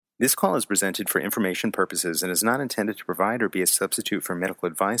This call is presented for information purposes and is not intended to provide or be a substitute for medical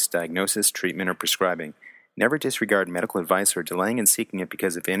advice, diagnosis, treatment, or prescribing. Never disregard medical advice or delaying in seeking it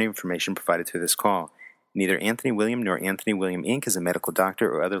because of any information provided through this call. Neither Anthony William nor Anthony William Inc. is a medical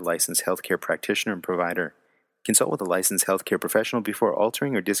doctor or other licensed healthcare practitioner and provider. Consult with a licensed healthcare professional before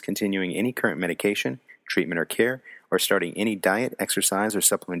altering or discontinuing any current medication, treatment, or care, or starting any diet, exercise, or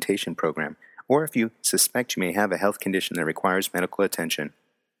supplementation program, or if you suspect you may have a health condition that requires medical attention.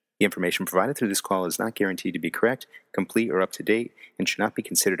 The information provided through this call is not guaranteed to be correct, complete, or up to date, and should not be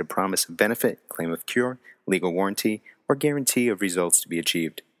considered a promise of benefit, claim of cure, legal warranty, or guarantee of results to be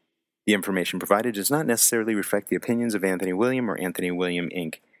achieved. The information provided does not necessarily reflect the opinions of Anthony William or Anthony William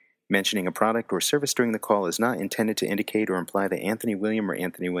Inc. Mentioning a product or service during the call is not intended to indicate or imply that Anthony William or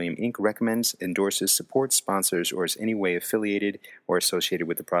Anthony William Inc. recommends, endorses, supports, sponsors, or is any way affiliated or associated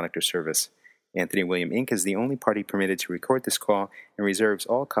with the product or service. Anthony William Inc. is the only party permitted to record this call and reserves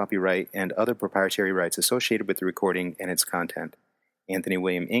all copyright and other proprietary rights associated with the recording and its content. Anthony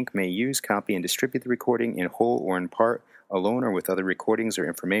William Inc. may use, copy, and distribute the recording in whole or in part, alone or with other recordings or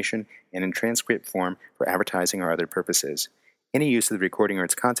information, and in transcript form for advertising or other purposes. Any use of the recording or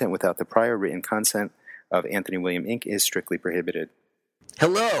its content without the prior written consent of Anthony William Inc. is strictly prohibited.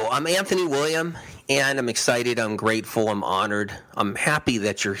 Hello, I'm Anthony William, and I'm excited, I'm grateful, I'm honored. I'm happy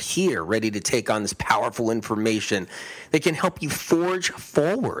that you're here, ready to take on this powerful information that can help you forge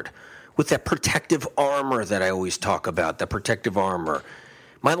forward with that protective armor that I always talk about, that protective armor.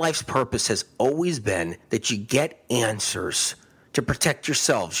 My life's purpose has always been that you get answers to protect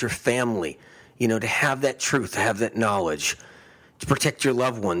yourselves, your family, to have that truth, to have that knowledge, to protect your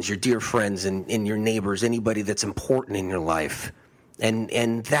loved ones, your dear friends, and your neighbors, anybody that's important in your life.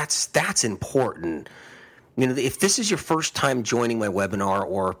 And that's important. If this is your first time joining my webinar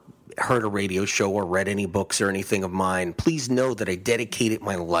or heard a radio show or read any books or anything of mine, please know that I dedicated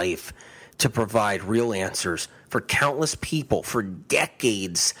my life to provide real answers for countless people for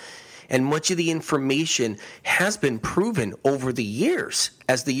decades. And much of the information has been proven over the years,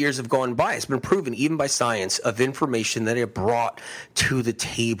 as the years have gone by. It's been proven even by science of information that I brought to the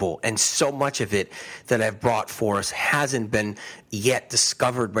table. And so much of it that I've brought for us hasn't been yet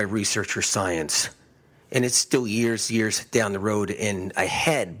discovered by research or science. And it's still years down the road and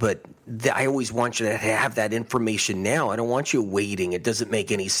ahead. But I always want you to have that information now. I don't want you waiting. It doesn't make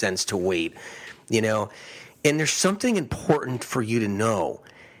any sense to wait, And there's something important for you to know.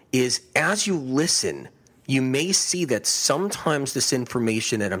 Is as you listen, you may see that sometimes this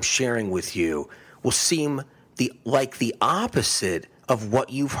information that I'm sharing with you will seem like the opposite of what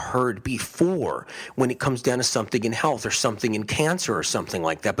you've heard before when it comes down to something in health or something in cancer or something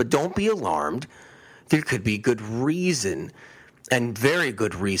like that. But don't be alarmed. There could be good reason and very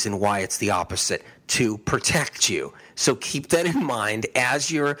good reason why it's the opposite, to protect you. So keep that in mind as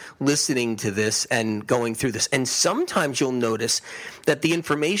you're listening to this and going through this. And sometimes you'll notice that the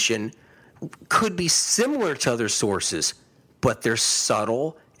information could be similar to other sources, but there's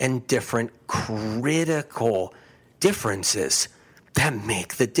subtle and different critical differences that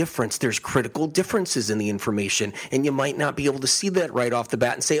make the difference. There's critical differences in the information, and you might not be able to see that right off the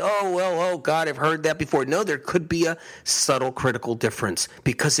bat and say, oh, God, I've heard that before. No, there could be a subtle critical difference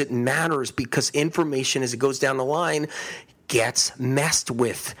because it matters, because information as it goes down the line gets messed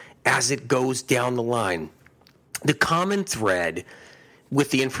with as it goes down the line. The common thread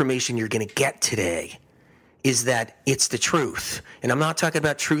with the information you're going to get today is that it's the truth. And I'm not talking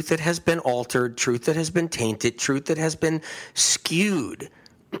about truth that has been altered, truth that has been tainted, truth that has been skewed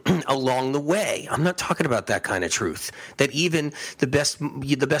along the way. I'm not talking about that kind of truth that even the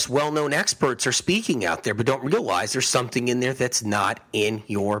best well-known experts are speaking out there, but don't realize there's something in there that's not in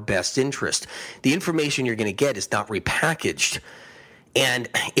your best interest. The information you're going to get is not repackaged, and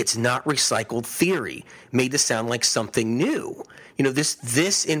it's not recycled theory made to sound like something new.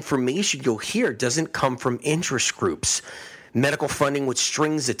 This information you'll hear doesn't come from interest groups, medical funding with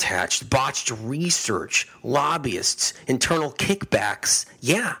strings attached, botched research, lobbyists, internal kickbacks,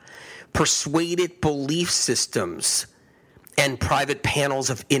 persuaded belief systems, and private panels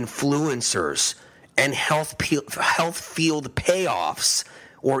of influencers, and health field payoffs,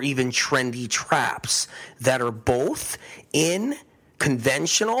 or even trendy traps that are both in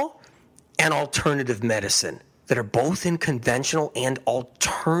conventional and alternative medicine. That are both in conventional and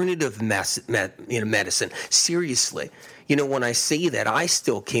alternative medicine. Seriously. When I say that, I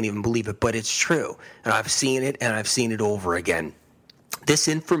still can't even believe it, but it's true. And I've seen it, and I've seen it over again. This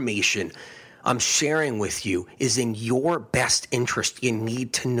information I'm sharing with you is in your best interest. You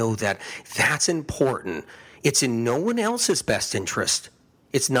need to know that. That's important. It's in no one else's best interest.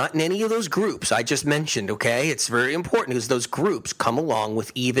 It's not in any of those groups I just mentioned, okay? It's very important because those groups come along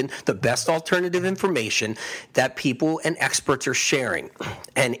with even the best alternative information that people and experts are sharing.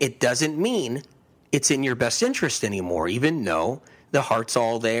 And it doesn't mean it's in your best interest anymore, even though the heart's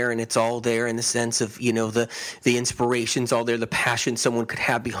all there and it's all there in the sense of, the inspiration's all there, the passion someone could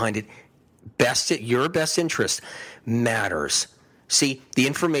have behind it. Your best interest matters. See, the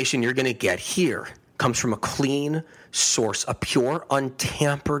information you're going to get here comes from a clean source, a pure,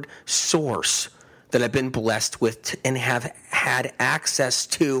 untampered source that I've been blessed with and have had access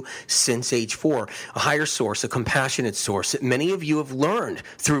to since age 4. A higher source, a compassionate source that many of you have learned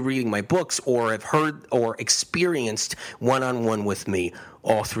through reading my books or have heard or experienced one-on-one with me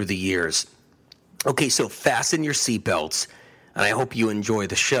all through the years. Okay, so fasten your seatbelts, and I hope you enjoy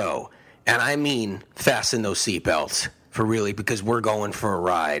the show. And I mean fasten those seatbelts for really, because we're going for a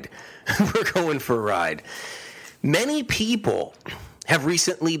ride. We're going for a ride. Many people have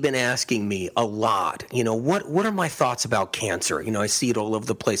recently been asking me a lot, what are my thoughts about cancer? I see it all over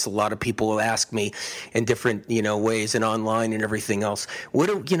the place. A lot of people ask me in different, ways and online and everything else. What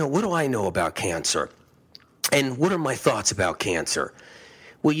do I know about cancer? And what are my thoughts about cancer?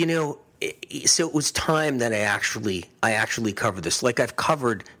 Well, so it was time that I actually covered this. Like I've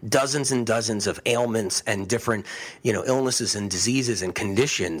covered dozens and dozens of ailments and different, illnesses and diseases and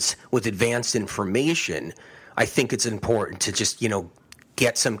conditions with advanced information. I think it's important to just,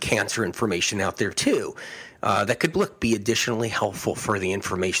 get some cancer information out there too. That could be additionally helpful for the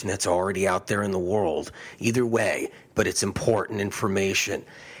information that's already out there in the world. Either way, but it's important information.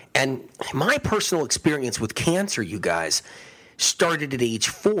 And my personal experience with cancer, you guys, started at age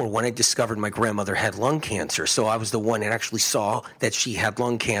 4 when I discovered my grandmother had lung cancer. So I was the one that actually saw that she had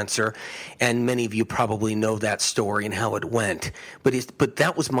lung cancer, and many of you probably know that story and how it went. But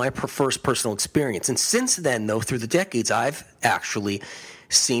that was my first personal experience. And since then, though, through the decades, I've actually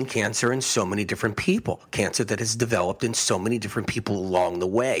seen cancer in so many different people, cancer that has developed in so many different people along the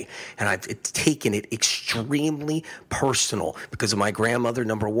way. And I've taken it extremely personal because of my grandmother,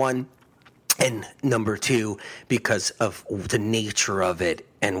 number one, and number two, because of the nature of it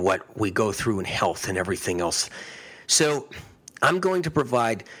and what we go through in health and everything else. So I'm going to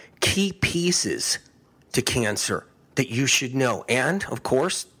provide key pieces to cancer that you should know. And, of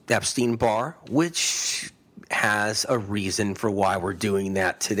course, Epstein-Barr, which has a reason for why we're doing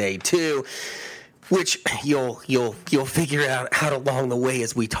that today, too, which you'll figure out along the way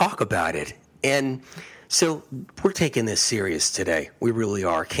as we talk about it. And so we're taking this serious today. We really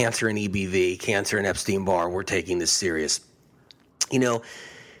are. Cancer and EBV, cancer and Epstein-Barr, we're taking this serious.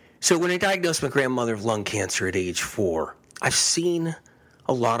 So when I diagnosed my grandmother of lung cancer at age 4, I've seen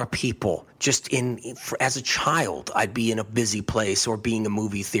a lot of people just as a child, I'd be in a busy place or being a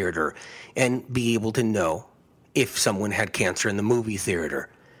movie theater and be able to know if someone had cancer in the movie theater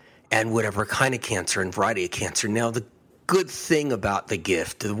and whatever kind of cancer and variety of cancer. Now, the good thing about the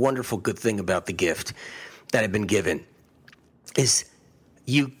gift, the wonderful good thing about the gift that I've been given is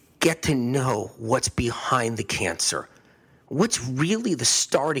you get to know what's behind the cancer. What's really the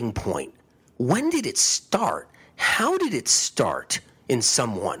starting point? When did it start? How did it start in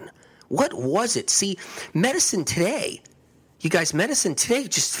someone? What was it? See, medicine today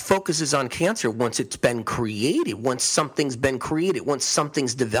just focuses on cancer once it's been created, once something's been created, once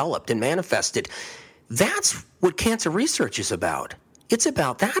something's developed and manifested. That's what cancer research is about. It's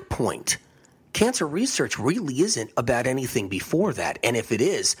about that point. Cancer research really isn't about anything before that. And if it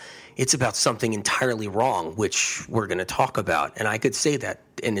is, it's about something entirely wrong, which we're going to talk about. And I could say that,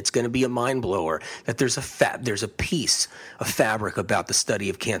 and it's going to be a mind blower, that there's a piece of fabric about the study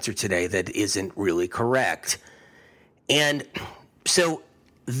of cancer today that isn't really correct. And so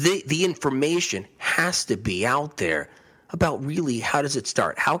the information has to be out there about really how does it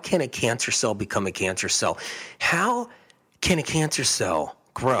start? How can a cancer cell become a cancer cell? How can a cancer cell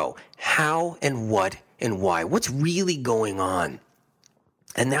grow? How and what and why? What's really going on?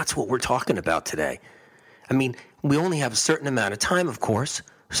 And that's what we're talking about today. I mean, we only have a certain amount of time, of course,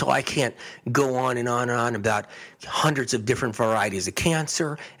 so I can't go on and on and on about hundreds of different varieties of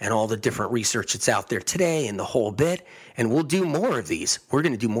cancer and all the different research that's out there today and the whole bit. And we'll do more of these. We're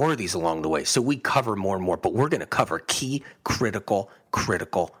going to do more of these along the way. So we cover more and more, but we're going to cover key, critical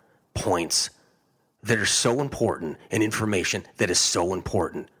points that are so important and information that is so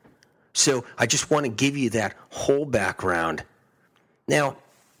important. So I just want to give you that whole background. Now,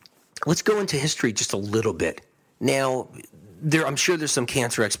 let's go into history just a little bit. Now, I'm sure there's some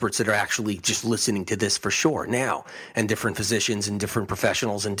cancer experts that are actually just listening to this for sure now, and different physicians and different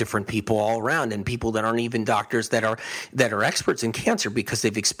professionals and different people all around, and people that aren't even doctors that are experts in cancer because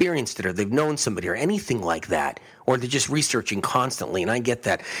they've experienced it or they've known somebody or anything like that, or they're just researching constantly, and I get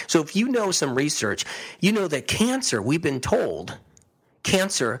that. So if you know some research, you know that cancer, we've been told,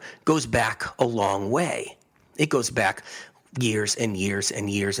 cancer goes back a long way. It goes back years and years and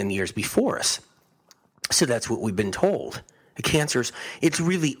years and years before us. So that's what we've been told. Cancer's, it's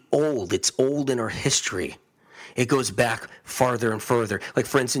really old. It's old in our history. It goes back farther and further. Like,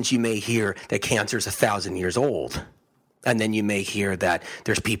 for instance, you may hear that cancer is 1,000 years old. And then you may hear that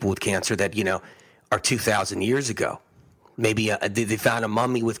there's people with cancer that, are 2,000 years ago. Maybe they found a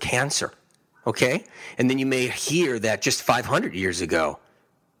mummy with cancer, okay? And then you may hear that just 500 years ago,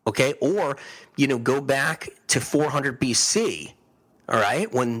 okay? Or, go back to 400 BC, all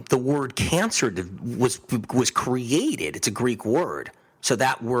right, when the word cancer was created. It's a Greek word. So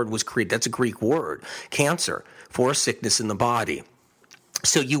that word was created. That's a Greek word, cancer, for a sickness in the body.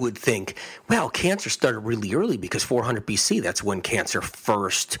 So you would think, well, cancer started really early because 400 BC, that's when cancer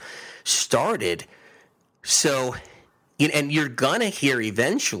first started. So, and you're going to hear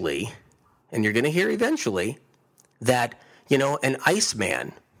eventually that, an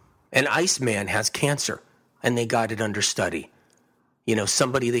Iceman has cancer and they got it under study.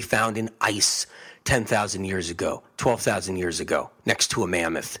 Somebody they found in ice 10,000 years ago, 12,000 years ago, next to a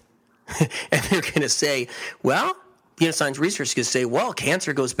mammoth. And they're going to say, well, science research is going to say, well,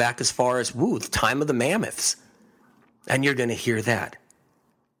 cancer goes back as far as, the time of the mammoths. And you're going to hear that.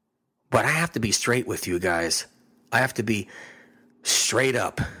 But I have to be straight with you guys. I have to be straight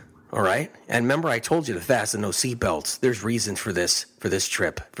up, all right? And remember, I told you to fasten those seatbelts. There's reasons for this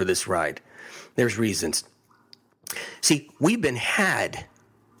trip, for this ride. There's reasons. See, we've been had.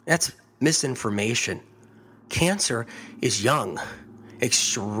 That's misinformation. Cancer is young,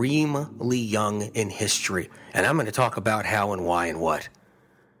 extremely young in history. And I'm going to talk about how and why and what.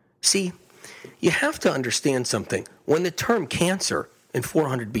 See, you have to understand something. When the term cancer in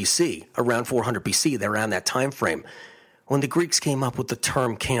 400 BC, around 400 BC, around that time frame, when the Greeks came up with the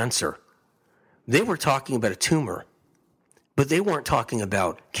term cancer, they were talking about a tumor, but they weren't talking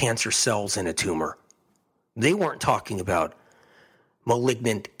about cancer cells in a tumor. They weren't talking about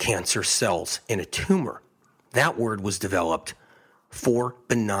malignant cancer cells in a tumor. That word was developed for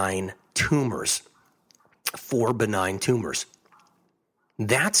benign tumors. For benign tumors.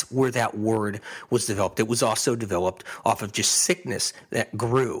 That's where that word was developed. It was also developed off of just sickness that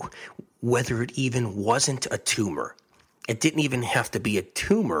grew, whether it even wasn't a tumor. It didn't even have to be a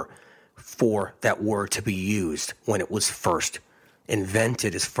tumor for that word to be used when it was first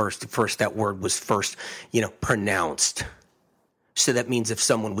invented, as first that word was first, pronounced. So that means if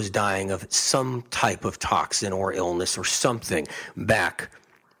someone was dying of some type of toxin or illness or something back,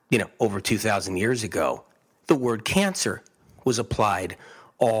 over 2,000 years ago, the word cancer was applied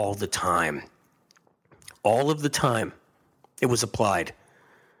all the time. All of the time, it was applied.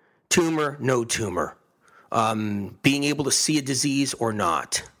 Tumor, no tumor. Being able to see a disease or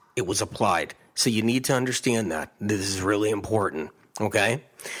not, it was applied. So you need to understand that. This is really important, okay?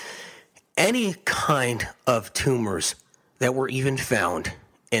 Any kind of tumors that were even found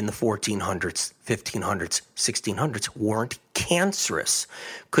in the 1400s, 1500s, 1600s weren't cancerous.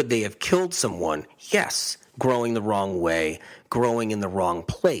 Could they have killed someone? Yes. Growing the wrong way, growing in the wrong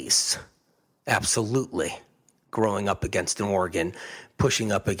place. Absolutely. Growing up against an organ,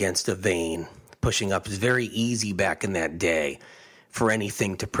 pushing up against a vein, pushing up is very easy back in that day for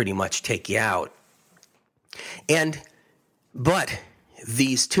anything to pretty much take you out. But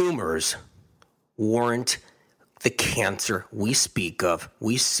these tumors weren't the cancer we speak of,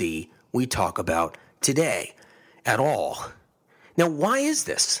 we see, we talk about today at all. Now, why is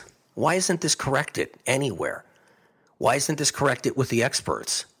this? Why isn't this corrected anywhere? Why isn't this corrected with the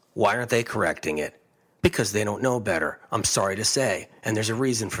experts? Why aren't they correcting it? Because they don't know better. I'm sorry to say. And there's a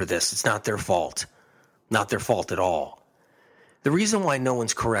reason for this. It's not their fault. Not their fault at all. The reason why no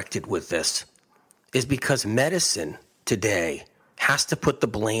one's corrected with this is because medicine today has to put the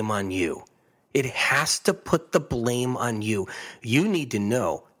blame on you. It has to put the blame on you. You need to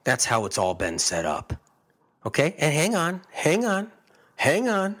know that's how it's all been set up. Okay? And hang on.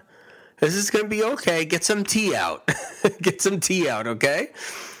 This is going to be okay. Get some tea out. Get some tea out, okay?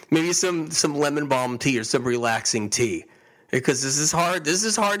 Maybe some lemon balm tea or some relaxing tea. Because this is hard. This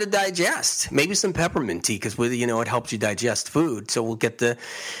is hard to digest. Maybe some peppermint tea because it helps you digest food. So we'll get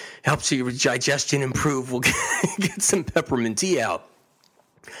helps your digestion improve. We'll get some peppermint tea out.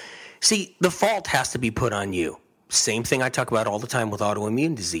 See, the fault has to be put on you. Same thing I talk about all the time with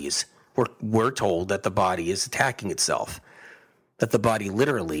autoimmune disease. We're told that the body is attacking itself. that the body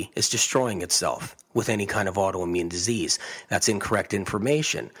literally is destroying itself with any kind of autoimmune disease. That's incorrect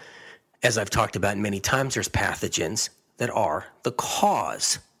information. As I've talked about many times, there's pathogens that are the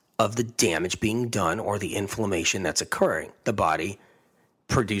cause of the damage being done or the inflammation that's occurring. The body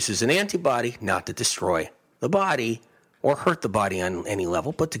produces an antibody not to destroy the body or hurt the body on any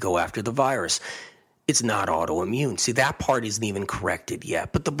level, but to go after the virus. It's not autoimmune. See, that part isn't even corrected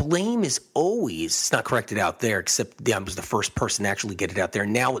yet. But the blame is always, it's not corrected out there, except I was the first person to actually get it out there.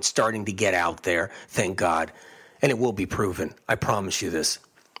 Now it's starting to get out there, thank God. And it will be proven. I promise you this.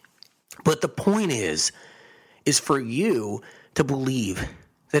 But the point is for you to believe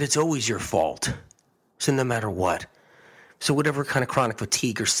that it's always your fault. So no matter what. So whatever kind of chronic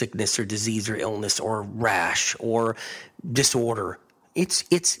fatigue or sickness or disease or illness or rash or disorder, it's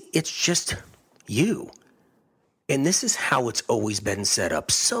just you. And this is how it's always been set up.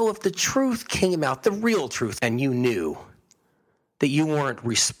 So if the truth came out, the real truth, and you knew that you weren't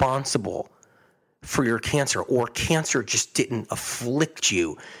responsible for your cancer, or cancer just didn't afflict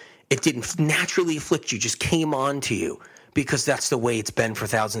you, it didn't naturally afflict you, just came on to you because that's the way it's been for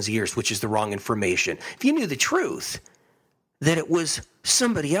thousands of years, which is the wrong information. If you knew the truth, that it was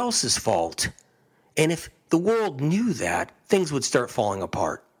somebody else's fault, and if the world knew that, things would start falling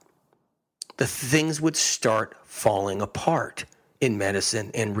apart. The things would start falling apart in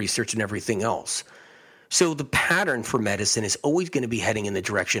medicine and research and everything else. So the pattern for medicine is always going to be heading in the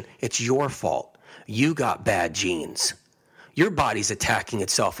direction, it's your fault. You got bad genes. Your body's attacking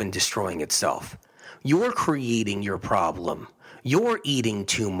itself and destroying itself. You're creating your problem. You're eating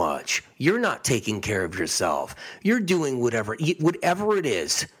too much. You're not taking care of yourself. You're doing whatever it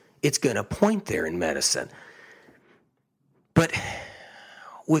is, it's going to point there in medicine. But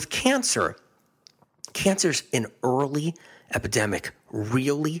with cancer's an early epidemic,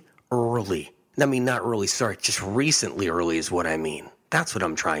 really early. I mean, not early, sorry, just recently early is what I mean. That's what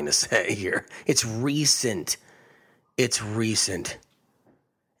I'm trying to say here. It's recent. It's recent.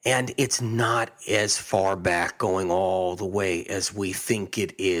 And it's not as far back going all the way as we think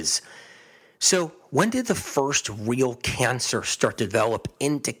it is. So when did the first real cancer start to develop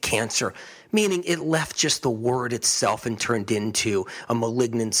into cancer? Meaning it left just the word itself and turned into a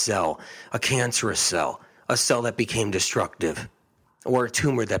malignant cell, a cancerous cell, a cell that became destructive, or a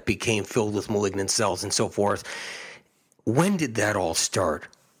tumor that became filled with malignant cells and so forth. When did that all start?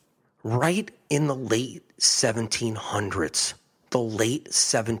 Right in the late 1700s. The late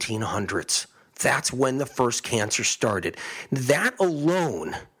 1700s. That's when the first cancer started. That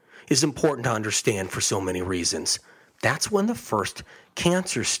alone is important to understand for so many reasons. That's when the first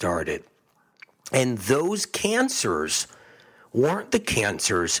cancer started. And those cancers weren't the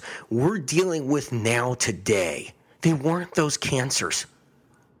cancers we're dealing with now today. They weren't those cancers.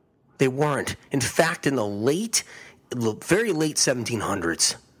 They weren't. In fact, in the very late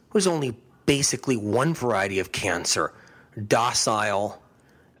 1700s, there was only basically one variety of cancer. Docile,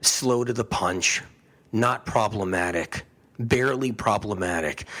 slow to the punch, not problematic, barely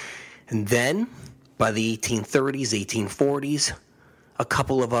problematic. And then, by the 1830s, 1840s, a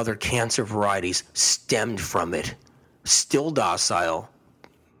couple of other cancer varieties stemmed from it. Still docile,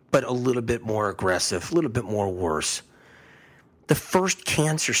 but a little bit more aggressive, a little bit more worse. The first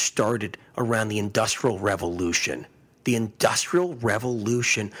cancer started around the Industrial Revolution. The Industrial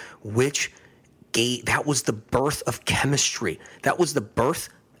Revolution, that was the birth of chemistry. That was the birth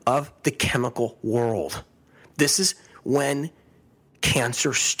of the chemical world. This is when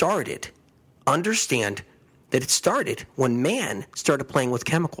cancer started. Understand that it started when man started playing with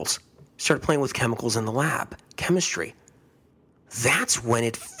chemicals. Started playing with chemicals in the lab. Chemistry. That's when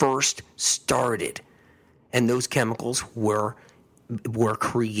it first started. And those chemicals were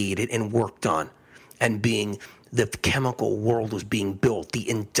created and worked on. And the chemical world was being built. The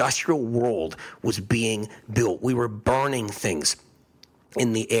industrial world was being built. We were burning things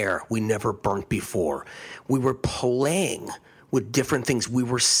in the air we never burnt before. We were playing with different things. We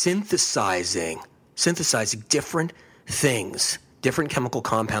were synthesizing different things, different chemical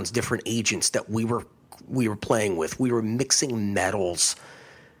compounds, different agents that we were playing with. We were mixing metals.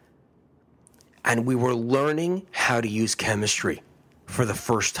 And we were learning how to use chemistry for the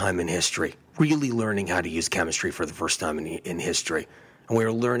first time in history. Really learning how to use chemistry for the first time in history. And we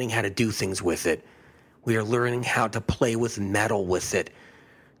were learning how to do things with it. We are learning how to play with metal with it,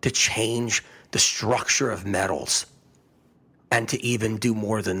 to change the structure of metals, and to even do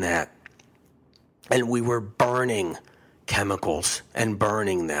more than that. And we were burning chemicals and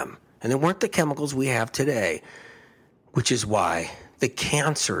burning them. And they weren't the chemicals we have today, which is why the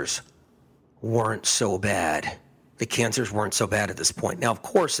cancers weren't so bad. The cancers weren't so bad at this point. Now, of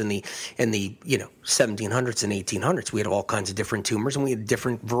course, in the 1700s and 1800s, we had all kinds of different tumors, and we had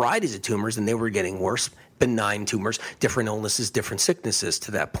different varieties of tumors, and they were getting worse. Benign tumors, different illnesses, different sicknesses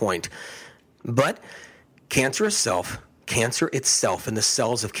to that point. But cancer itself, and the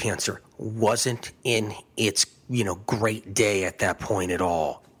cells of cancer wasn't in its great day at that point at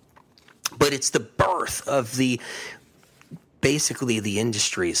all. But it's the birth of basically the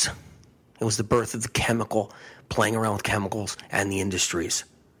industries. It was the birth of the chemical, playing around with chemicals and the industries.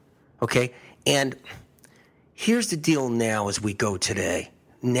 Okay? And here's the deal now as we go today,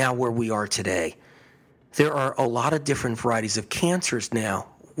 now where we are today. There are a lot of different varieties of cancers now.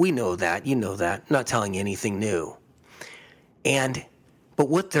 We know that. You know that. I'm not telling you anything new. But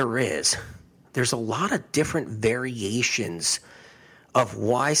what there's a lot of different variations of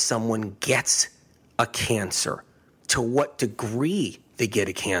why someone gets a cancer, to what degree they get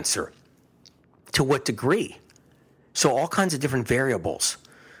a cancer, to what degree. So all kinds of different variables,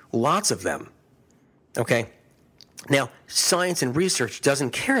 lots of them. Okay? Now, science and research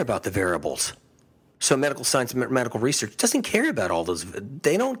doesn't care about the variables. So medical science and medical research doesn't care about all those.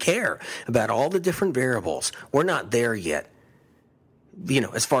 They don't care about all the different variables. We're not there yet,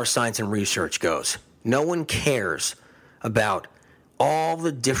 as far as science and research goes. No one cares about all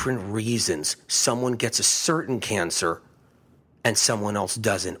the different reasons someone gets a certain cancer and someone else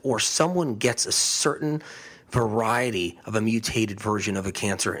doesn't, or someone gets a certain variety of a mutated version of a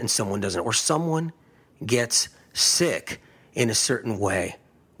cancer and someone doesn't, or someone gets sick in a certain way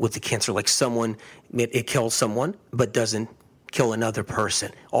with the cancer, like it kills someone but doesn't kill another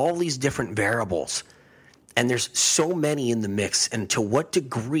person. All these different variables. And there's so many in the mix, and to what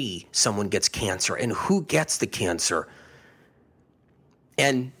degree someone gets cancer and who gets the cancer.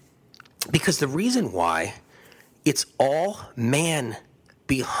 And because the reason why, it's all man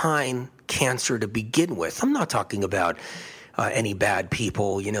behind cancer to begin with. I'm not talking about any bad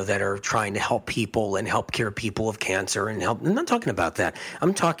people, that are trying to help people and help cure people of cancer and help. I'm not talking about that.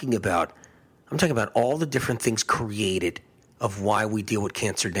 I'm talking about all the different things created of why we deal with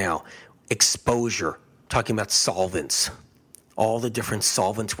cancer now. Exposure, talking about solvents, all the different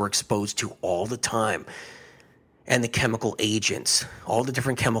solvents we're exposed to all the time. And the chemical agents, all the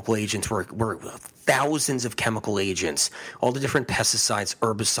different chemical agents, were thousands of chemical agents, all the different pesticides,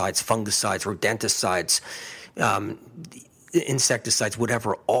 herbicides, fungicides, rodenticides, insecticides,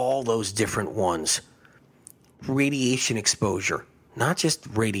 whatever, all those different ones. Radiation exposure, not just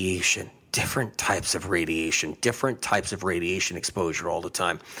radiation, different types of radiation exposure all the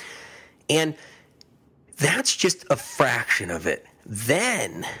time. And that's just a fraction of it.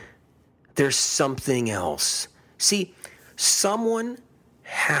 Then there's something else. See, someone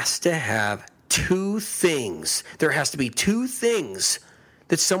has to have two things. There has to be two things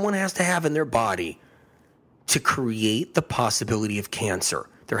that someone has to have in their body to create the possibility of cancer.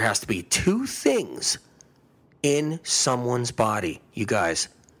 There has to be two things in someone's body, you guys,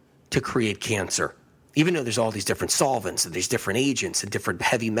 to create cancer. Even though there's all these different solvents and these different agents and different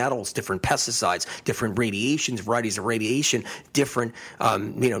heavy metals, different pesticides, different radiations, varieties of radiation, different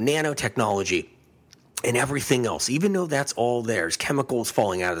nanotechnology, and everything else, even though that's all there, there's chemicals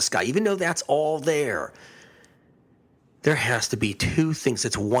falling out of the sky, even though that's all there, there has to be two things.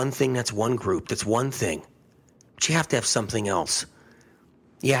 That's one thing, that's one group, that's one thing. But you have to have something else.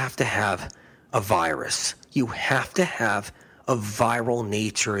 You have to have a virus. You have to have a viral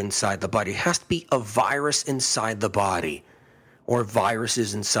nature inside the body. It has to be a virus inside the body, or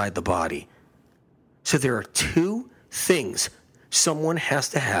viruses inside the body. So there are two things someone has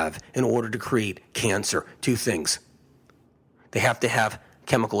to have in order to create cancer. Two things. They have to have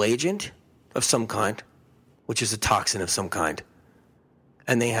chemical agent of some kind, which is a toxin of some kind.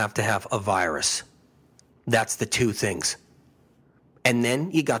 And they have to have a virus. That's the two things. And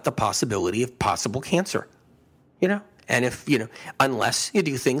then you got the possibility of possible cancer. And if, unless you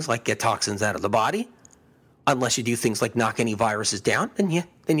do things like get toxins out of the body, unless you do things like knock any viruses down, then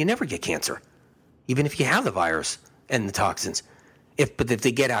you never get cancer. Even if you have the virus and the toxins. But if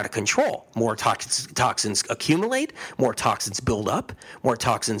they get out of control, more toxins accumulate, more toxins build up, more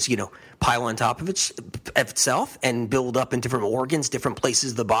toxins, pile on top of itself and build up in different organs, different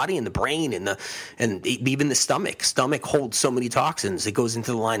places of the body, and the brain, and even the stomach. Stomach holds so many toxins. It goes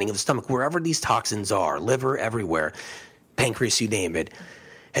into the lining of the stomach, wherever these toxins are, liver, everywhere, pancreas, you name it.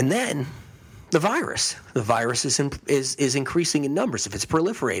 And then the virus. The virus is increasing in numbers if it's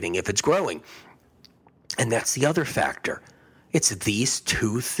proliferating, if it's growing. And that's the other factor. It's these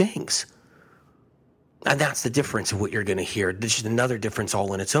two things. And that's the difference of what you're going to hear. This is another difference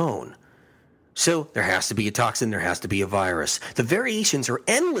all on its own. So there has to be a toxin, there has to be a virus. The variations are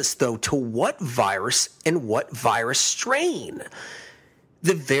endless, though, to what virus and what virus strain.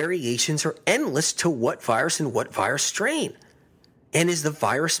 The variations are endless to what virus and what virus strain. And is the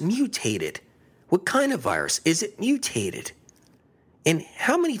virus mutated? What kind of virus? Is it mutated? And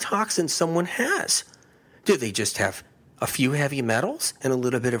how many toxins someone has? Do they just have a few heavy metals and a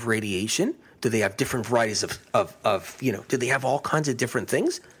little bit of radiation? Do they have different varieties do they have all kinds of different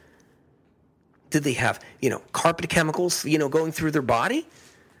things? Do they have, carpet chemicals, going through their body?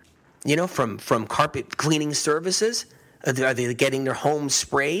 From carpet cleaning services? Are they getting their homes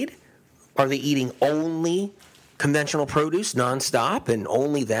sprayed? Are they eating only conventional produce nonstop and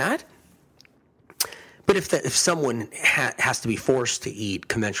only that? But if someone has to be forced to eat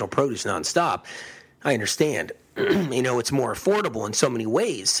conventional produce nonstop, I understand. It's more affordable in so many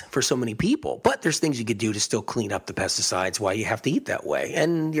ways for so many people. But there's things you could do to still clean up the pesticides while you have to eat that way.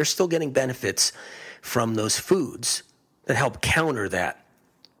 And you're still getting benefits from those foods that help counter that.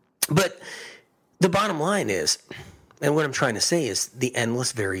 But the bottom line is, and what I'm trying to say is the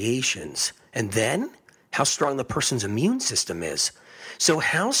endless variations. And then how strong the person's immune system is. So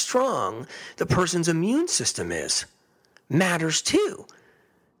how strong the person's immune system is matters too.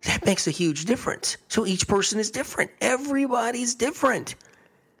 That makes a huge difference. So each person is different. Everybody's different.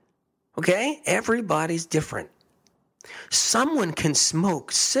 Okay? Everybody's different. Someone can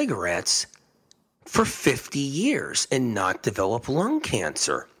smoke cigarettes for 50 years and not develop lung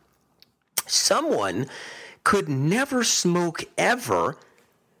cancer. Someone could never smoke ever,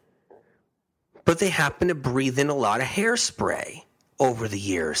 but they happen to breathe in a lot of hairspray over the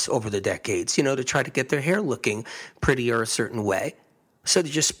years, over the decades, to try to get their hair looking prettier a certain way. So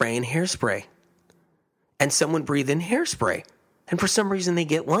they're just spraying hairspray. And someone breathe in hairspray. And for some reason they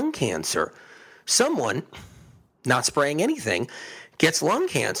get lung cancer. Someone, not spraying anything, gets lung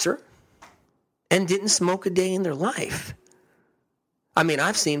cancer and didn't smoke a day in their life. I mean,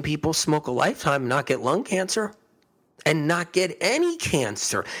 I've seen people smoke a lifetime and not get lung cancer and not get any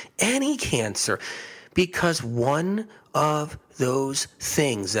cancer, because one of those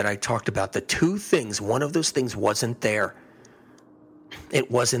things that I talked about, the two things, one of those things wasn't there.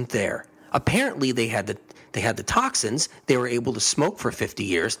 It wasn't there. Apparently, they had the toxins. They were able to smoke for 50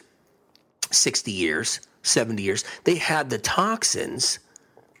 years, 60 years, 70 years. They had the toxins.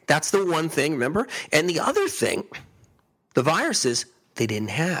 That's the one thing, remember? And the other thing, the viruses, they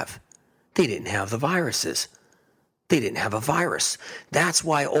didn't have. They didn't have the viruses. They didn't have a virus. That's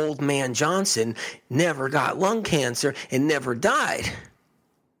why old man Johnson never got lung cancer and never died.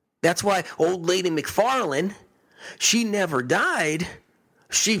 That's why old lady McFarlane, she never died.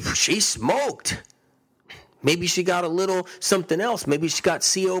 She smoked. Maybe she got a little something else. Maybe she got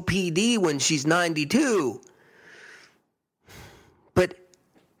COPD when she's 92.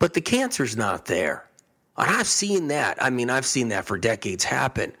 But the cancer's not there. And I've seen that. I mean, I've seen that for decades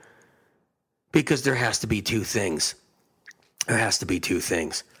happen. Because there has to be two things. There has to be two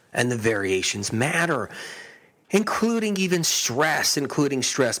things. And the variations matter. Including stress,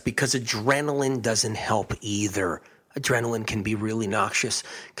 because adrenaline doesn't help either. Adrenaline can be really noxious,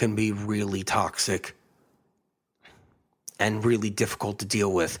 can be really toxic, and really difficult to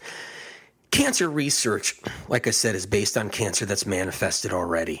deal with. Cancer research, like I said, is based on cancer that's manifested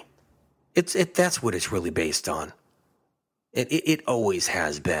already. That's what it's really based on. It always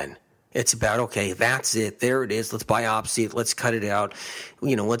has been. It's about, okay, that's it. There it is. Let's biopsy it. Let's cut it out.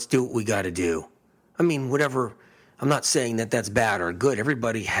 Let's do what we got to do. I mean, whatever. I'm not saying that that's bad or good.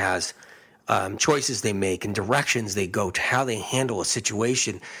 Everybody has choices they make and directions they go to how they handle a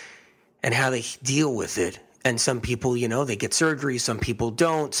situation and how they deal with it. And some people, they get surgery. Some people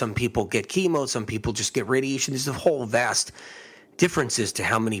don't. Some people get chemo. Some people just get radiation. There's a whole vast differences to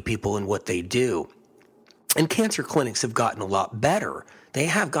how many people and what they do. And cancer clinics have gotten a lot better. They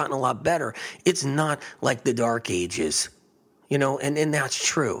have gotten a lot better. It's not like the Dark Ages, and that's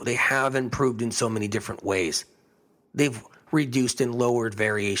true. They have improved in so many different ways. They've reduced and lowered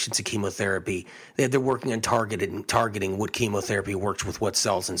variations of chemotherapy. They're working on targeting what chemotherapy works with what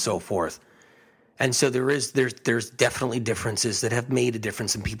cells and so forth. And so there's definitely differences that have made a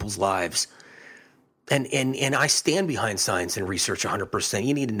difference in people's lives. And I stand behind science and research 100%.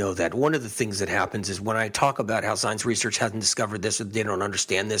 You need to know that. One of the things that happens is when I talk about how science research hasn't discovered this, or they don't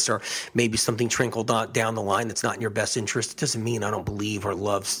understand this, or maybe something trickled down the line that's not in your best interest, it doesn't mean I don't believe or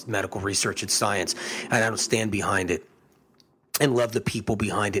love medical research and science, and I don't stand behind it and love the people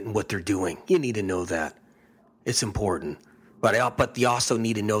behind it and what they're doing. You need to know that. It's important. But you also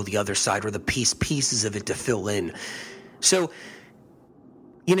need to know the other side, or the pieces of it to fill in. So,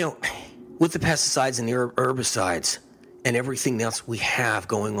 with the pesticides and the herbicides, and everything else we have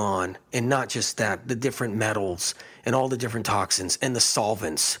going on. And not just that, the different metals and all the different toxins and the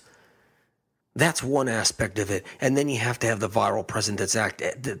solvents. That's one aspect of it. And then you have to have the viral present that's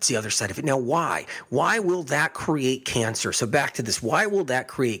the other side of it. Now, why? Why will that create cancer? So back to this. Why will that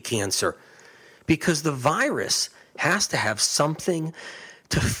create cancer? Because the virus has to have something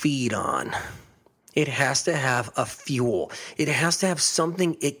to feed on. It has to have a fuel. It has to have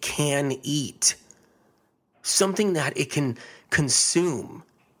something it can eat. Something that it can consume.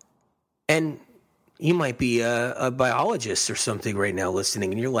 And you might be a biologist or something right now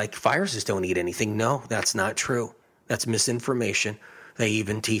listening, and you're like, viruses don't eat anything. No, that's not true. That's misinformation. They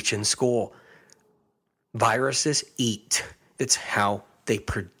even teach in school. Viruses eat. It's how they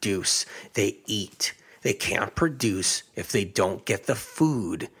produce. They eat. They can't produce if they don't get the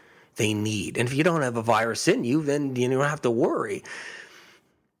food they need. And if you don't have a virus in you, then you don't have to worry.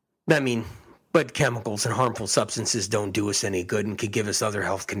 But chemicals and harmful substances don't do us any good and could give us other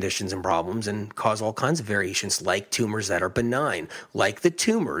health conditions and problems and cause all kinds of variations, like tumors that are benign, like the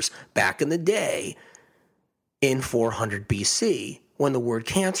tumors back in the day in 400 BC when the word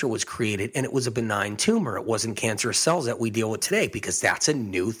cancer was created, and it was a benign tumor. It wasn't cancerous cells that we deal with today, because that's a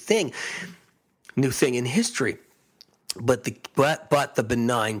new thing in history. But the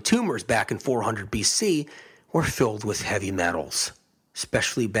benign tumors back in 400 BC were filled with heavy metals,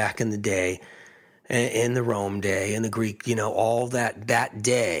 especially back in the day. In the Rome day, in the Greek, all that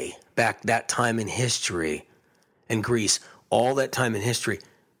day, back that time in history, in Greece, all that time in history,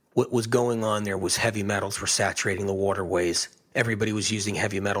 what was going on there was heavy metals were saturating the waterways. Everybody was using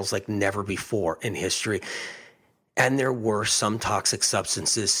heavy metals like never before in history. And there were some toxic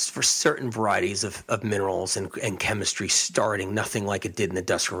substances for certain varieties of minerals and chemistry starting, nothing like it did in the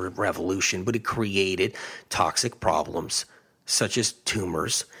Industrial Revolution, but it created toxic problems such as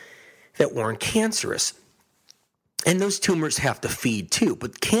tumors that weren't cancerous. And those tumors have to feed too,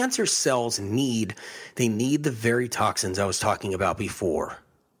 but cancer cells need the very toxins I was talking about before.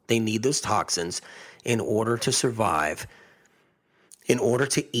 They need those toxins in order to survive, in order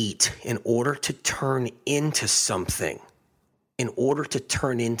to eat, in order to turn into something. A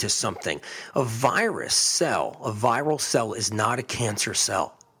viral cell is not a cancer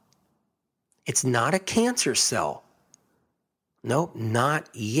cell. It's not a cancer cell. Nope, not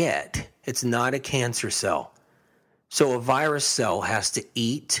yet. It's not a cancer cell. So a virus cell has to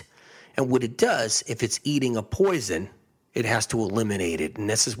eat, and what it does, if it's eating a poison, it has to eliminate it. And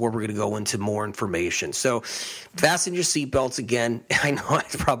this is where we're going to go into more information. So fasten your seatbelts again. I know I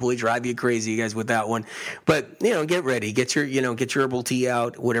probably drive you crazy, you guys, with that one. But, get ready. Get your herbal tea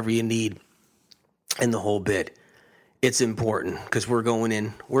out, whatever you need, and the whole bit. It's important because we're going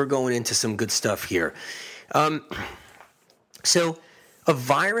into some good stuff here. So a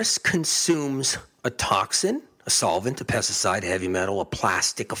virus consumes a toxin, a solvent, a pesticide, a heavy metal, a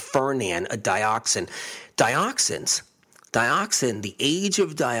plastic, a fernan, a dioxin. Dioxin, the age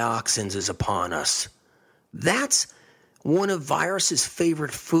of dioxins is upon us. That's one of virus's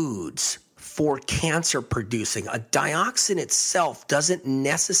favorite foods for cancer producing. A dioxin itself doesn't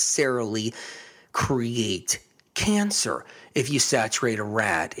necessarily create cancer. If you saturate a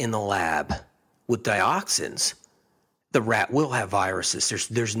rat in the lab with dioxins, the rat will have viruses.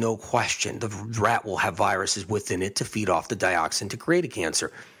 There's no question. The rat will have viruses within it to feed off the dioxin to create a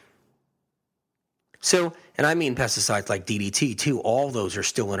cancer. So, and I mean pesticides like DDT too, all those are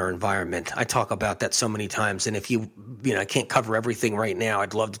still in our environment. I talk about that so many times, and if I can't cover everything right now.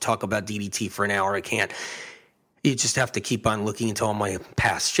 I'd love to talk about DDT for an hour. I can't. You just have to keep on looking into all my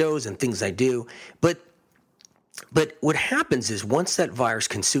past shows and things I do. But what happens is once that virus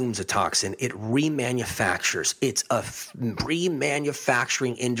consumes a toxin, it remanufactures. It's a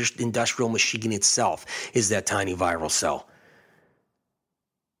remanufacturing industrial machine itself is that tiny viral cell.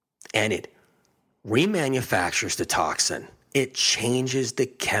 And it remanufactures the toxin. It changes the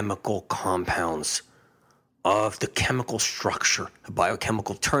chemical compounds of the chemical structure. The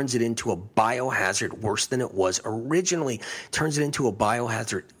biochemical turns it into a biohazard worse than it was originally, turns it into a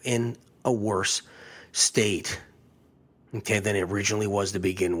biohazard in a worse state, than it originally was to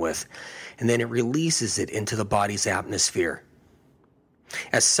begin with. And then it releases it into the body's atmosphere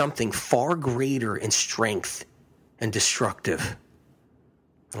as something far greater in strength and destructive.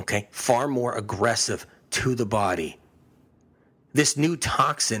 Far more aggressive to the body. This new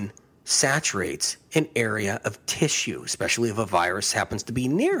toxin saturates an area of tissue, especially if a virus happens to be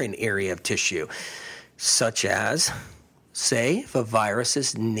near an area of tissue, such as, say, if a virus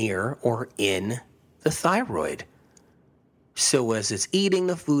is near or in the thyroid. So as it's eating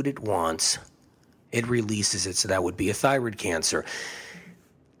the food it wants, it releases it. So that would be a thyroid cancer.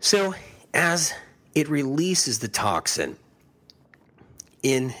 So as it releases the toxin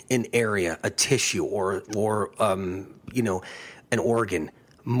in an area, a tissue, or an organ.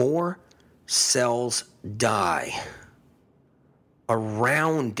 More cells die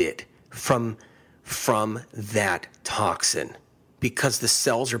around it from that toxin because the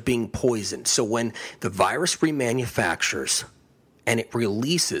cells are being poisoned. So when the virus remanufactures and it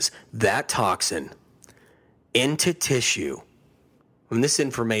releases that toxin into tissue, and this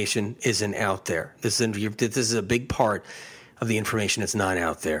information isn't out there. This is a big part of the information that's not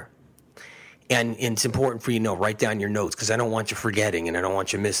out there. And it's important for you to know, write down your notes, because I don't want you forgetting and I don't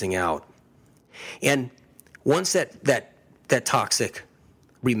want you missing out. And once that toxic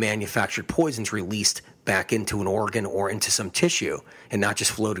remanufactured poison's released back into an organ or into some tissue and not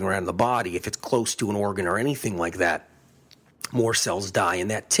just floating around the body, if it's close to an organ or anything like that, more cells die in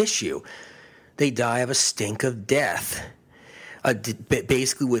that tissue. They die of a stink of death.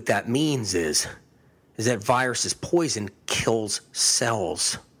 Basically what that means is that virus's poison kills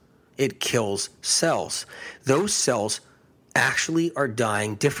cells. It kills cells. Those cells actually are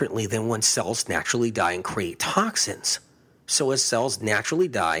dying differently than when cells naturally die and create toxins. So as cells naturally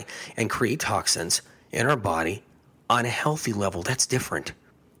die and create toxins in our body on a healthy level, that's different.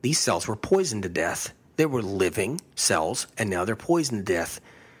 These cells were poisoned to death. They were living cells, and now they're poisoned to death.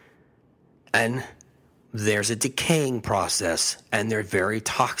 And there's a decaying process, and they're very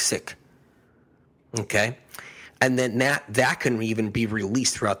toxic. Okay? And then that can even be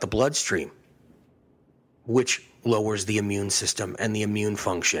released throughout the bloodstream, which lowers the immune system and the immune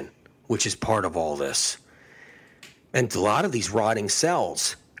function, which is part of all this. And a lot of these rotting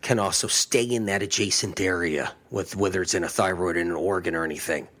cells can also stay in that adjacent area, with whether it's in a thyroid, in an organ, or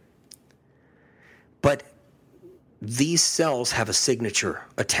anything. But these cells have a signature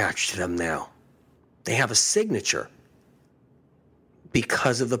attached to them now. They have a signature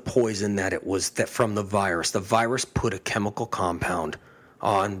because of the poison that from the virus. The virus put a chemical compound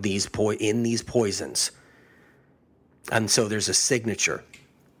on in these poisons. And so there's a signature.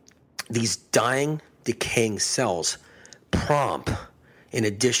 These dying, decaying cells prompt an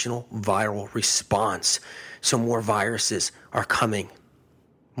additional viral response. So more viruses are coming.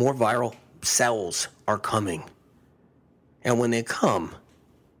 More viral cells are coming. And when they come,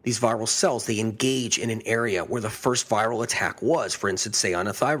 these viral cells, they engage in an area where the first viral attack was, for instance, say on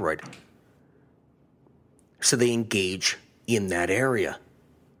a thyroid. So they engage in that area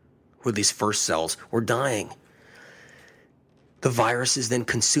where these first cells were dying. The viruses then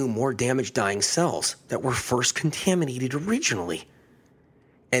consume more damaged dying cells that were first contaminated originally.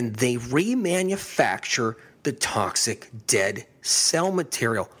 And they remanufacture the toxic dead cell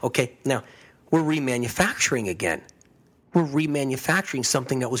material. Okay, now we're remanufacturing again. We're remanufacturing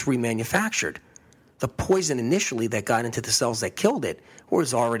something that was remanufactured. The poison initially that got into the cells that killed it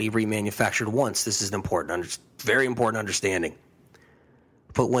was already remanufactured once. This is an very important understanding.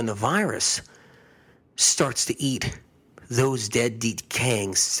 But when the virus starts to eat those dead,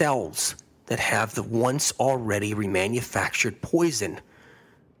 decaying cells that have the once already remanufactured poison,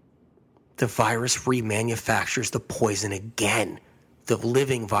 the virus remanufactures the poison again. The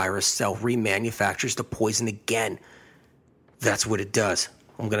living virus cell remanufactures the poison again. That's what it does.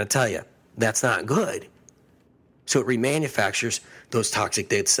 I'm going to tell you, that's not good. So it remanufactures those toxic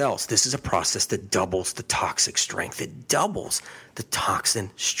dead cells. This is a process that doubles the toxic strength. It doubles the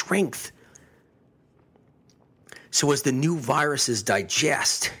toxin strength. So as the new viruses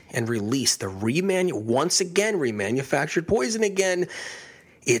digest and release the once again remanufactured poison again,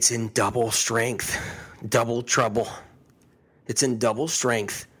 it's in double strength, double trouble. It's in double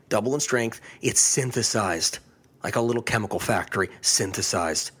strength, double in strength. It's synthesized. Like a little chemical factory,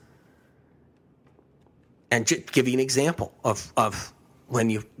 synthesized. And to give you an example of when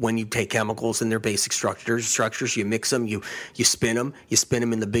you take chemicals in their basic structures, you mix them, you spin them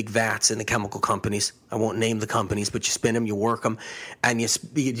in the big vats in the chemical companies. I won't name the companies, but you spin them, you work them, and you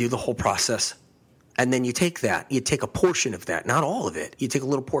do the whole process. And then you take a portion of that, not all of it. You take a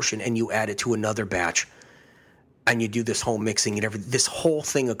little portion and you add it to another batch, and you do this whole mixing and everything. This whole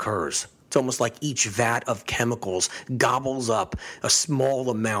thing occurs. It's almost like each vat of chemicals gobbles up a small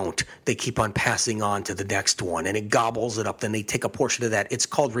amount they keep on passing on to the next one, and it gobbles it up. Then they take a portion of that. It's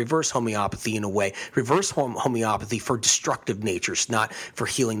called reverse homeopathy in a way. Reverse homeopathy for destructive natures, not for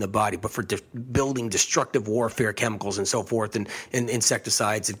healing the body, but for building destructive warfare chemicals and so forth, and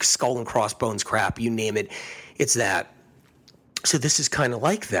insecticides and skull and crossbones crap, you name it. It's that. So this is kind of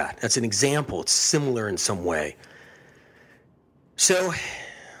like that. That's an example. It's similar in some way. So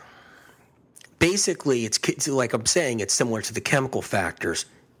basically, it's like I'm saying, it's similar to the chemical factories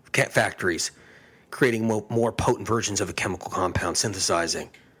creating more potent versions of a chemical compound, synthesizing.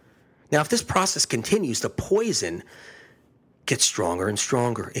 Now, if this process continues, the poison gets stronger and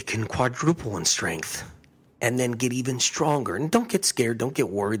stronger. It can quadruple in strength and then get even stronger. And don't get scared. Don't get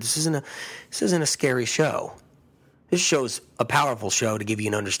worried. This isn't a scary show. This show's a powerful show to give you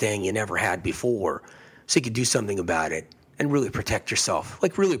an understanding you never had before, so you can do something about it and really protect yourself.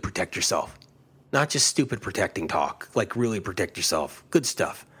 Like, really protect yourself. Not just stupid protecting talk. Like, really protect yourself. Good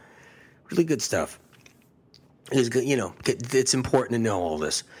stuff. Really good stuff. It's good, it's important to know all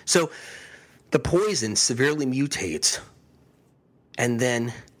this. So the poison severely mutates, and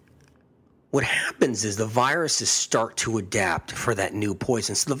then what happens is the viruses start to adapt for that new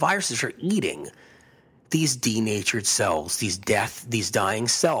poison. So the viruses are eating these denatured cells, these dying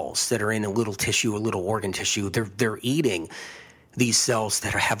cells that are in a little tissue, a little organ tissue. They're eating these cells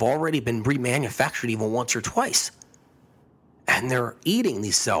that have already been remanufactured even once or twice. And they're eating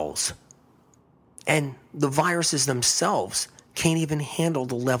these cells. And the viruses themselves can't even handle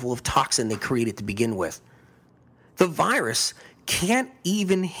the level of toxin they created to begin with. The virus can't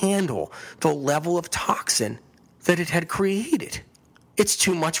even handle the level of toxin that it had created. It's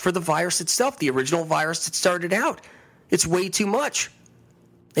too much for the virus itself, the original virus that started out. It's way too much.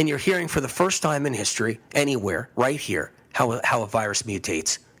 And you're hearing for the first time in history, anywhere, right here, how a virus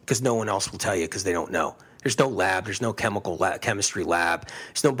mutates, because no one else will tell you because they don't know. There's no lab. There's no chemistry lab.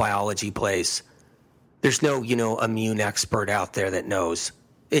 There's no biology place. There's no, immune expert out there that knows.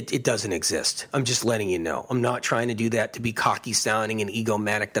 It doesn't exist. I'm just letting you know. I'm not trying to do that to be cocky sounding and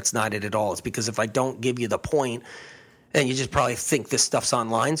egomaniac. That's not it at all. It's because if I don't give you the point, and you just probably think this stuff's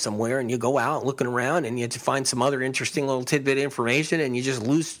online somewhere, and you go out looking around and you find some other interesting little tidbit of information, and you just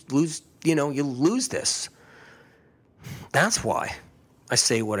you lose this. That's why I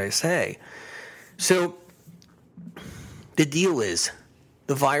say what I say. So the deal is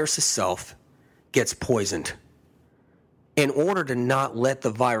the virus itself gets poisoned. In order to not let the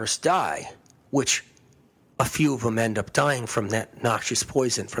virus die, which a few of them end up dying from that noxious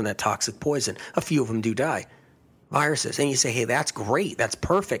poison, from that toxic poison, a few of them do die. Viruses. And you say, hey, that's great. That's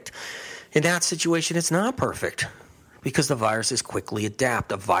perfect. In that situation, it's not perfect because the viruses quickly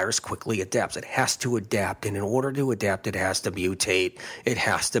adapt. A virus quickly adapts. It has to adapt. And in order to adapt, it has to mutate. It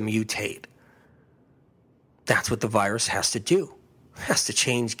has to mutate. That's what the virus has to do. It has to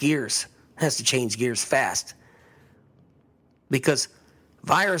change gears. It has to change gears fast. Because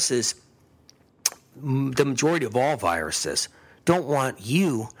viruses, the majority of all viruses, don't want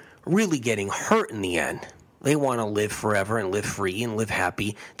you really getting hurt in the end. They want to live forever and live free and live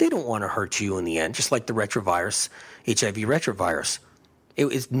happy. They don't want to hurt you in the end, just like the retrovirus, HIV retrovirus.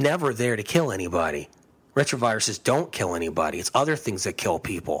 It is never there to kill anybody. Retroviruses don't kill anybody. It's other things that kill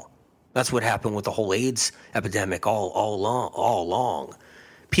people. That's what happened with the whole AIDS epidemic all along.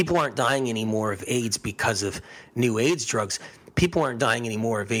 People aren't dying anymore of AIDS because of new AIDS drugs. People aren't dying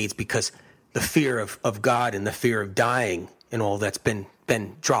anymore of AIDS because the fear of God and the fear of dying and all that's been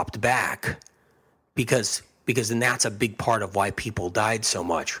dropped back. Because then that's a big part of why people died so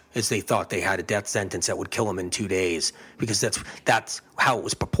much, is they thought they had a death sentence that would kill them in 2 days, because that's how it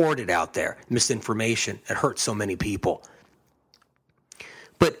was purported out there. Misinformation. It hurt so many people.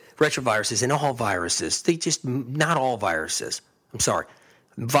 But retroviruses and all viruses, not all viruses. I'm sorry.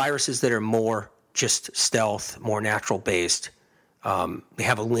 Viruses that are more just stealth, more natural based, they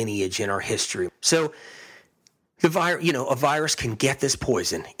have a lineage in our history. So a virus can get this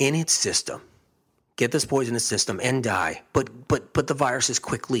poison in its system. Get this poisonous system and die. But the viruses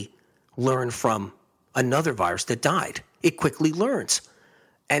quickly learn from another virus that died. It quickly learns.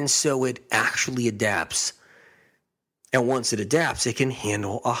 And so it actually adapts. And once it adapts, it can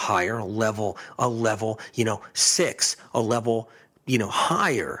handle a higher level, a level 6, a level,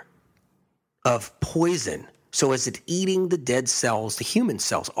 higher of poison. So as it's eating the dead cells, the human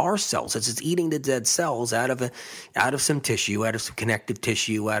cells, our cells, as it's eating the dead cells out of some tissue, out of some connective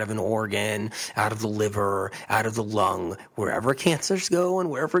tissue, out of an organ, out of the liver, out of the lung, wherever cancers go and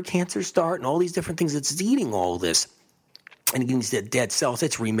wherever cancers start and all these different things, it's eating all of this. And eating these dead cells,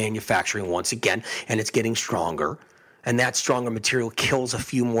 it's remanufacturing once again, and it's getting stronger. And that stronger material kills a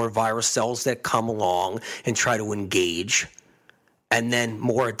few more virus cells that come along and try to engage. And then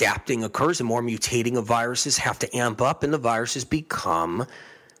more adapting occurs and more mutating of viruses have to amp up, and the viruses become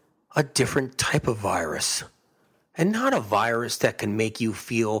a different type of virus. And not a virus that can make you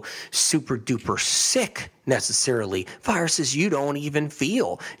feel super duper sick necessarily. Viruses you don't even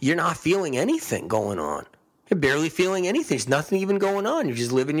feel. You're not feeling anything going on. You're barely feeling anything. There's nothing even going on. You're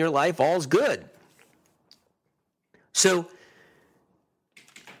just living your life. All's good. So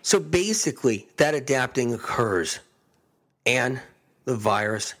basically that adapting occurs, and the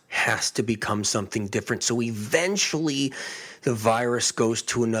virus has to become something different. So eventually the virus goes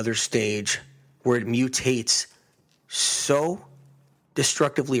to another stage where it mutates so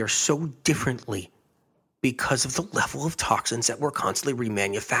destructively or so differently because of the level of toxins that were constantly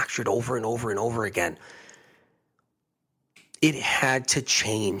remanufactured over and over and over again. It had to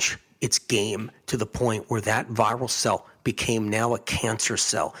change its game to the point where that viral cell became now a cancer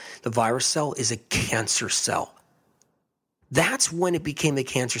cell. The virus cell is a cancer cell. That's when it became a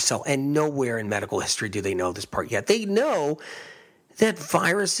cancer cell, and nowhere in medical history do they know this part yet. They know that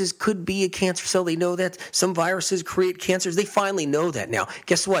viruses could be a cancer cell. They know that some viruses create cancers. They finally know that now.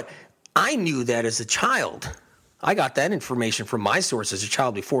 Guess what? I knew that as a child. I got that information from my source as a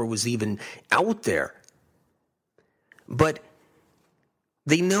child before it was even out there. But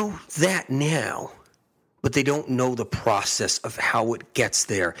they know that now, but they don't know the process of how it gets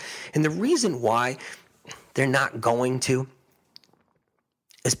there. And the reason why they're not going to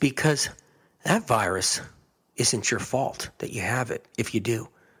is because that virus isn't your fault that you have it, if you do.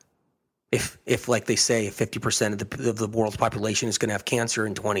 If like they say, 50% of the world's population is going to have cancer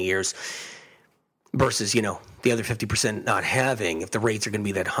in 20 years versus, the other 50% not having, if the rates are going to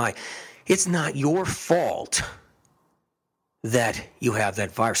be that high, it's not your fault that you have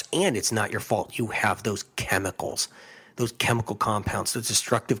that virus, and it's not your fault you have those chemicals, those chemical compounds, those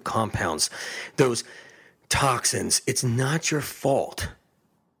destructive compounds, those toxins. It's not your fault.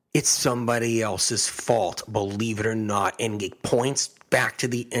 It's somebody else's fault, believe it or not, and it points back to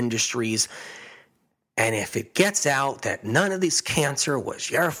the industries. And if it gets out that none of this cancer was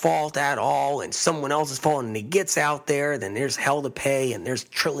your fault at all and someone else's fault, and it gets out there, then there's hell to pay, and there's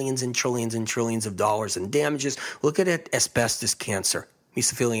trillions and trillions and trillions of dollars in damages. Look at it, asbestos cancer,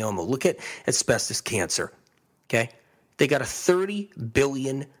 mesothelioma. Look at asbestos cancer, okay? They got a $30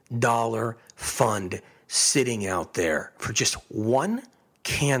 billion fund sitting out there for just one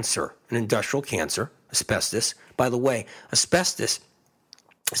cancer, an industrial cancer, asbestos. By the way, asbestos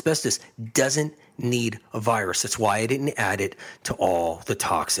doesn't need a virus. That's why I didn't add it to all the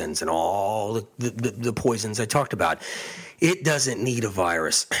toxins and all the poisons I talked about. It doesn't need a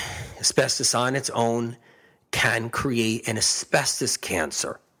virus. Asbestos on its own can create an asbestos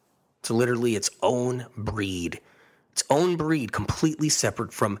cancer. It's literally its own breed. Its own breed, completely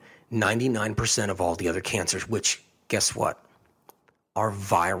separate from 99% of all the other cancers, which, guess what? Are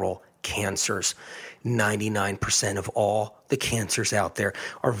viral cancers. 99% of all the cancers out there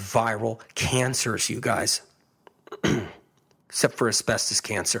are viral cancers, you guys, except for asbestos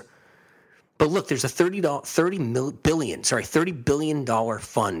cancer. But look, there's a $30 billion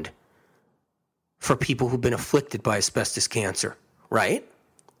fund for people who've been afflicted by asbestos cancer, right?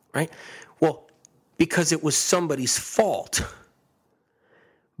 Right? Well, because it was somebody's fault.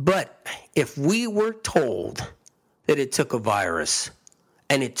 But if we were told that it took a virus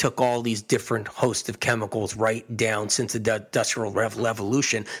and it took all these different hosts of chemicals right down since the Industrial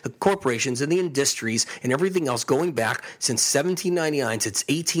Revolution, the corporations and the industries and everything else going back since 1799, since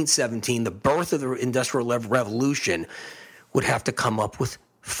 1817, the birth of the Industrial Revolution, would have to come up with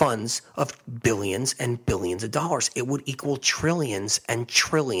funds of billions and billions of dollars. It would equal trillions and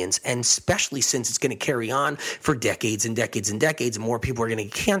trillions, and especially since it's going to carry on for decades and decades and decades, and more people are going to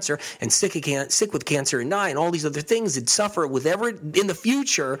get cancer and sick with cancer and die and all these other things and suffer with ever in the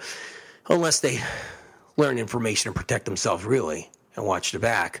future, unless they learn information and protect themselves really and watch their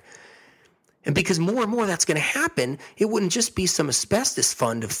back. And because more and more that's going to happen, it wouldn't just be some asbestos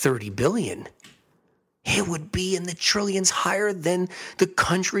fund of $30 billion. It would be in the trillions, higher than the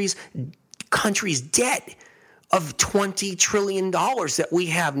country's debt of $20 trillion that we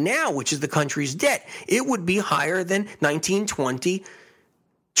have now, which is the country's debt. It would be higher than $19-20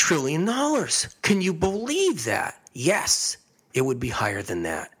 trillion. Can you believe that? Yes, it would be higher than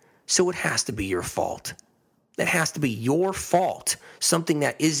that. So it has to be your fault. That has to be your fault. Something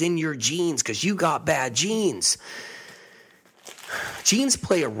that is in your genes because you got bad genes. Genes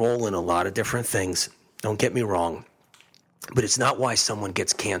play a role in a lot of different things. Don't get me wrong, but it's not why someone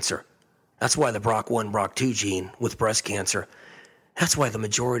gets cancer. That's why the BRCA1, BRCA2 gene with breast cancer, that's why the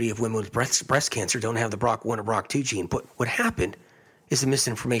majority of women with breast cancer don't have the BRCA1 or BRCA2 gene. But what happened is the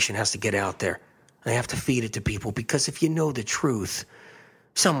misinformation has to get out there. They have to feed it to people because if you know the truth,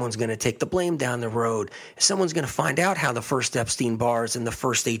 someone's going to take the blame down the road. Someone's going to find out how the first Epstein-Barrs and the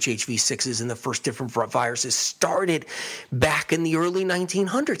first HHV6s and the first different viruses started back in the early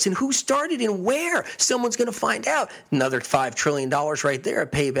 1900s. And who started and where? Someone's going to find out. Another $5 trillion right there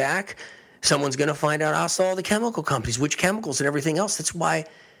at payback. Someone's going to find out also all the chemical companies, which chemicals and everything else. That's why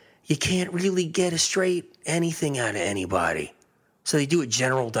you can't really get a straight anything out of anybody. So they do a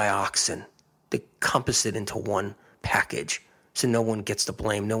general dioxin. They compass it into one package. So no one gets the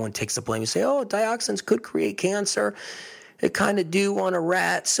blame. No one takes the blame. You say, oh, dioxins could create cancer. It kind of do on a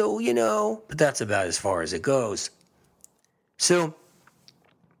rat, so, but that's about as far as it goes. So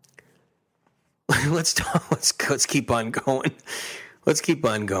let's keep on going. Let's keep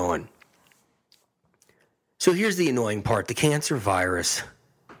on going. So here's the annoying part. The cancer virus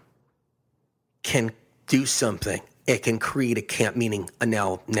can do something. It can create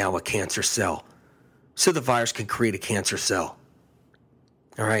now a cancer cell. So the virus can create a cancer cell.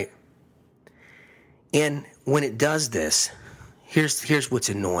 All right? And when it does this, here's what's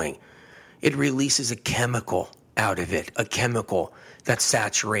annoying. It releases a chemical out of it, a chemical that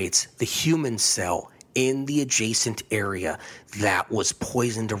saturates the human cell in the adjacent area that was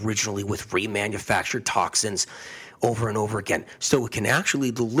poisoned originally with remanufactured toxins over and over again. So it can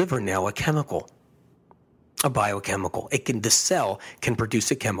actually deliver now a chemical, a biochemical. The cell can produce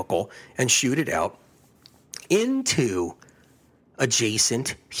a chemical and shoot it out into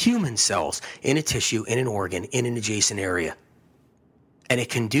adjacent human cells, in a tissue, in an organ, in an adjacent area. And it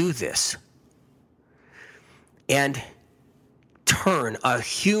can do this and turn a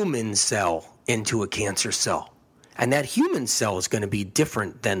human cell into a cancer cell. And that human cell is going to be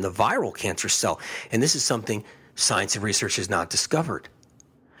different than the viral cancer cell. And this is something science and research has not discovered.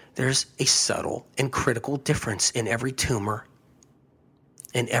 There's a subtle and critical difference in every tumor,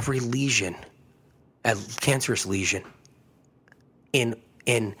 in every lesion, a cancerous lesion, in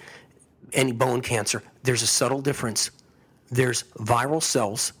any bone cancer. There's a subtle difference. There's viral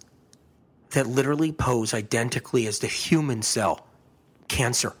cells that literally pose identically as the human cell,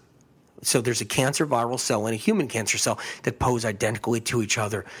 cancer. So there's a cancer viral cell and a human cancer cell that pose identically to each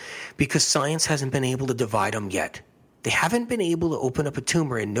other because science hasn't been able to divide them yet. They haven't been able to open up a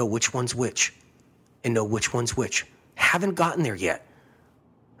tumor and know which one's which and know which one's which. Haven't gotten there yet.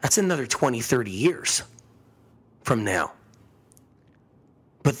 That's another 20, 30 years from now.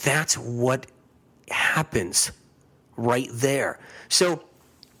 But that's what happens right there. So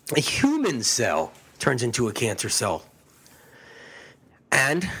a human cell turns into a cancer cell.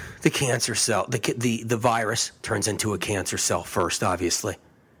 And the cancer cell, the virus turns into a cancer cell first, obviously.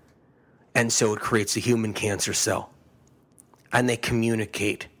 And so it creates a human cancer cell. And they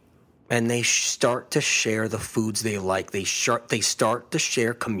communicate. And they start to share the foods they like. They start to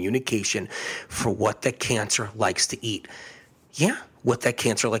share communication for what the cancer likes to eat. Yeah, what that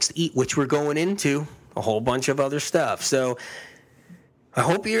cancer likes to eat, which we're going into a whole bunch of other stuff. So I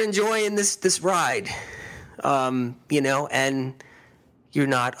hope you're enjoying this ride, and you're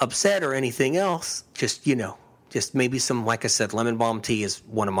not upset or anything else. Just maybe some, like I said, lemon balm tea is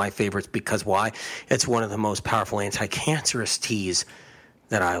one of my favorites because why? It's one of the most powerful anti-cancerous teas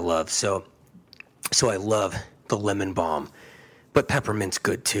that I love. So I love the lemon balm, but peppermint's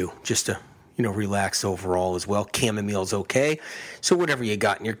good too, just to, relax overall as well. Chamomile's okay. So whatever you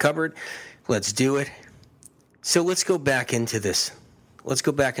got in your cupboard, let's do it. So let's go back into this. Let's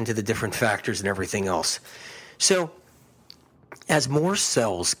go back into the different factors and everything else. So as more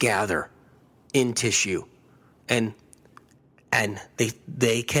cells gather in tissue and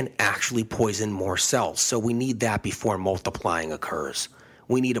they can actually poison more cells. So we need that before multiplying occurs.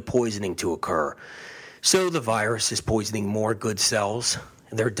 We need a poisoning to occur. So the virus is poisoning more good cells.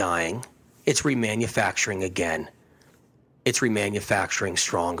 They're dying. It's remanufacturing again. It's remanufacturing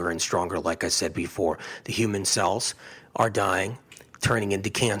stronger and stronger, like I said before. The human cells are dying, turning into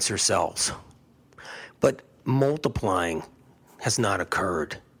cancer cells. But multiplying has not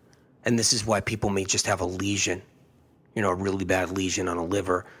occurred. And this is why people may just have a lesion, a really bad lesion on a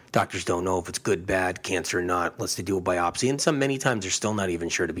liver. Doctors don't know if it's good, bad, cancer or not, unless they do a biopsy. And many times they're still not even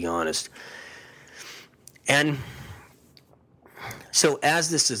sure, to be honest. And so as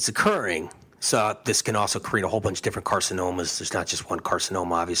this is occurring, so this can also create a whole bunch of different carcinomas. There's not just one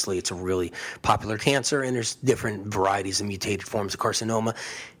carcinoma, obviously. It's a really popular cancer, and there's different varieties of mutated forms of carcinoma.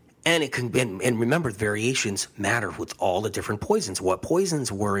 And it can, and remember, variations matter with all the different poisons. What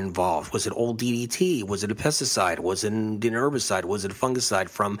poisons were involved? Was it old DDT? Was it a pesticide? Was it an herbicide? Was it a fungicide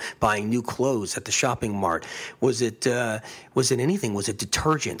from buying new clothes at the shopping mart? Was it anything? Was it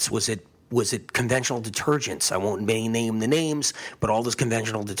detergents? Was it conventional detergents? I won't name the names, but all those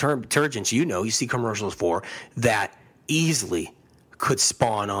conventional detergents, you see commercials for, that easily could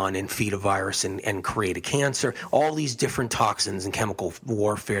spawn on and feed a virus and create a cancer. All these different toxins and chemical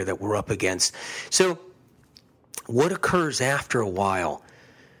warfare that we're up against. So what occurs after a while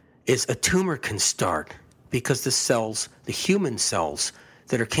is a tumor can start because the human cells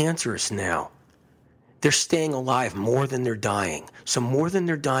that are cancerous now, they're staying alive more than they're dying. So more than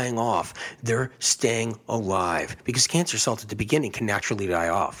they're dying off, they're staying alive. Because cancer cells at the beginning can naturally die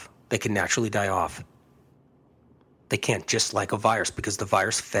off. They can naturally die off. They can't just like a virus because the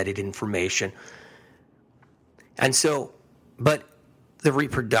virus fed it information. And so, but the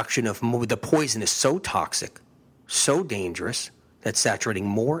reproduction of the poison is so toxic, so dangerous, that's saturating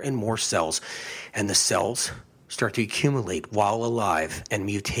more and more cells. And the cells start to accumulate while alive and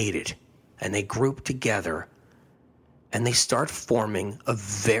mutated. And they group together and they start forming a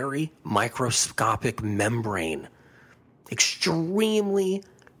very microscopic membrane, extremely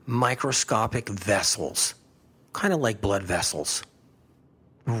microscopic vessels, kind of like blood vessels,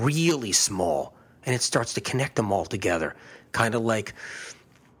 really small. And it starts to connect them all together, kind of like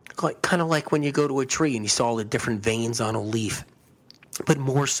when you go to a tree and you saw all the different veins on a leaf, but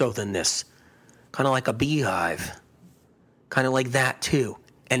more so than this, kind of like a beehive, kind of like that too.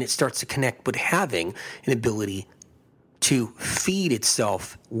 And it starts to connect, but having an ability to feed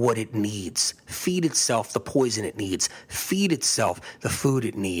itself what it needs, feed itself the poison it needs, feed itself the food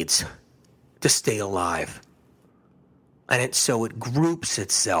it needs to stay alive. And so it groups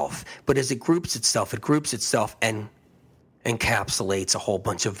itself. But as it groups itself and encapsulates a whole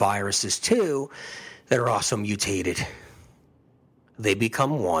bunch of viruses too that are also mutated. They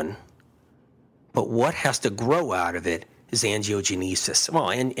become one. But what has to grow out of it is angiogenesis. Well,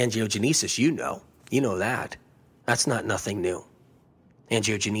 angiogenesis, you know that. That's not nothing new.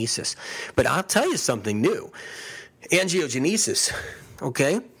 Angiogenesis. But I'll tell you something new. Angiogenesis,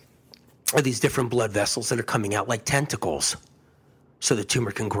 okay, are these different blood vessels that are coming out like tentacles so the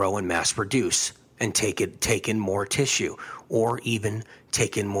tumor can grow and mass produce and take in more tissue or even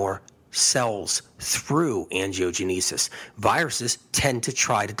take in more cells through angiogenesis. Viruses tend to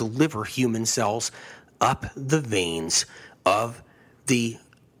try to deliver human cells up the veins of the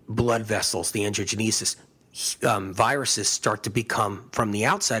blood vessels, the angiogenesis. Viruses start to become, from the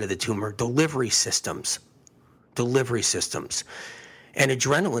outside of the tumor, delivery systems. And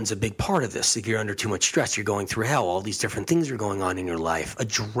adrenaline's a big part of this. If you're under too much stress, you're going through hell, all these different things are going on in your life.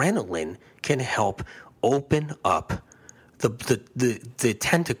 Adrenaline can help open up the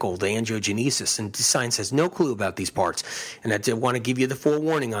tentacle, the angiogenesis, and science has no clue about these parts. And I want to give you the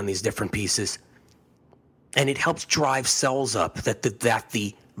forewarning on these different pieces. And it helps drive cells up that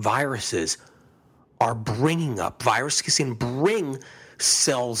the viruses are bringing up. Viruses can bring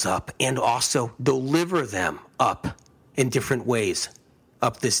cells up and also deliver them up in different ways,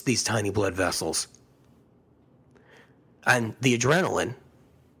 up these tiny blood vessels. And the adrenaline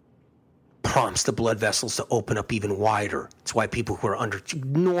prompts the blood vessels to open up even wider. It's why people who are under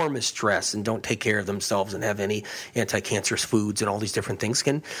enormous stress and don't take care of themselves and have any anti-cancerous foods and all these different things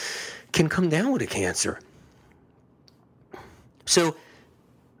can come down with a cancer. So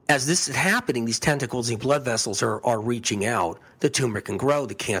as this is happening, these tentacles and blood vessels are reaching out. The tumor can grow,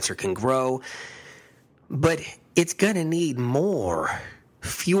 the cancer can grow, but it's going to need more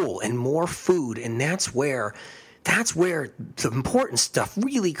fuel and more food, and that's where the important stuff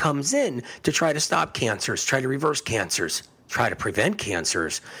really comes in to try to stop cancers, try to reverse cancers, try to prevent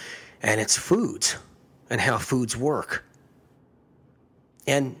cancers, and it's foods and how foods work.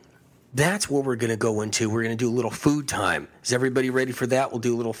 And that's what we're going to go into. We're going to do a little food time. Is everybody ready for that? We'll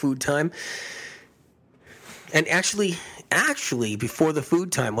do a little food time. And actually, before the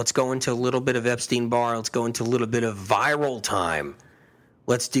food time, let's go into a little bit of Epstein-Barr. Let's go into a little bit of viral time.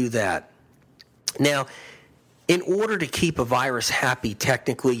 Let's do that. Now, in order to keep a virus happy,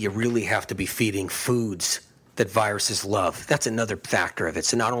 technically, you really have to be feeding foods that viruses love. That's another factor of it.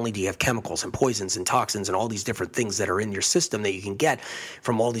 So not only do you have chemicals and poisons and toxins and all these different things that are in your system that you can get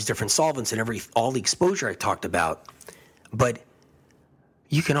from all these different solvents and all the exposure I talked about, but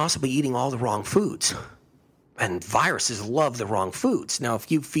you can also be eating all the wrong foods. And viruses love the wrong foods. Now,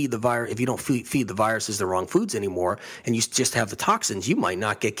 if you don't feed the viruses the wrong foods anymore, and you just have the toxins, you might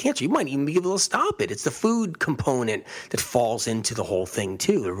not get cancer. You might even be able to stop it. It's the food component that falls into the whole thing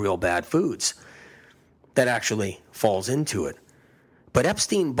too. The real bad foods that actually falls into it. But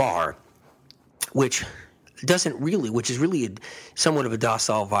Epstein-Barr, which is really somewhat of a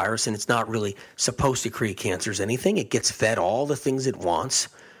docile virus, and it's not really supposed to create cancers or anything. It gets fed all the things it wants.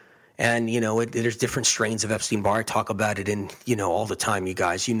 And, there's different strains of Epstein-Barr. I talk about it in, all the time, you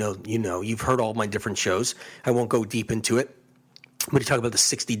guys. You've heard all my different shows. I won't go deep into it. But I talk about the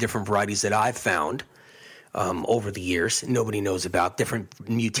 60 different varieties that I've found over the years. Nobody knows about different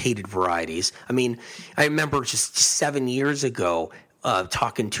mutated varieties. I mean, I remember just 7 years ago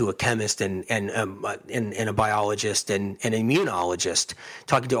talking to a chemist and a biologist and an immunologist,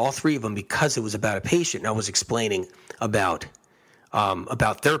 talking to all three of them because it was about a patient. And I was explaining about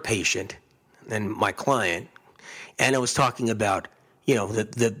their patient and my client, and I was talking about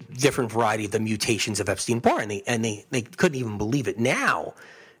the different variety of the mutations of Epstein-Barr, and they couldn't even believe it. Now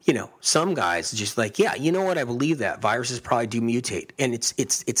some guys just like, yeah, you know what? I believe that viruses probably do mutate, and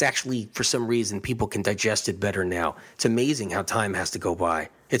it's actually for some reason people can digest it better now. It's amazing how time has to go by.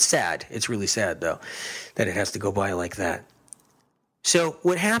 It's sad. It's really sad though that it has to go by like that. So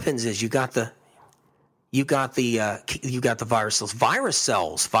what happens is you got the virus cells.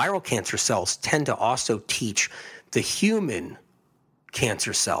 Viral cancer cells tend to also teach the human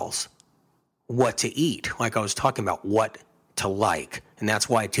cancer cells what to eat. Like I was talking about, what to like. And that's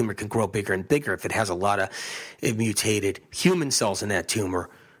why a tumor can grow bigger and bigger. If it has a lot of mutated human cells in that tumor,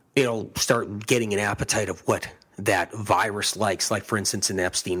 it'll start getting an appetite of what that virus likes. Like, for instance, an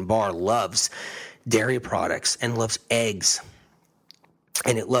Epstein-Barr loves dairy products and loves eggs.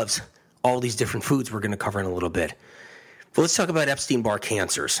 And it loves all these different foods we're going to cover in a little bit. But let's talk about Epstein-Barr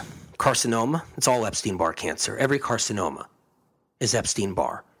cancers. Carcinoma, it's all Epstein-Barr cancer. Every carcinoma is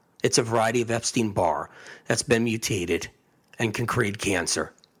Epstein-Barr. It's a variety of Epstein-Barr that's been mutated and can create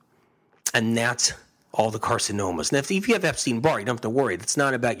cancer. And that's all the carcinomas. Now, if you have Epstein-Barr, you don't have to worry. It's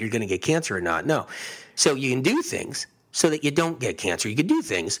not about you're going to get cancer or not. No. So you can do things so that you don't get cancer. You can do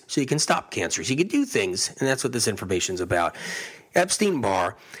things so you can stop cancers. You can do things, and that's what this information is about.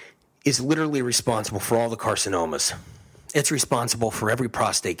 Epstein-Barr is literally responsible for all the carcinomas. It's responsible for every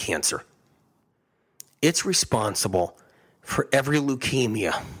prostate cancer. It's responsible for every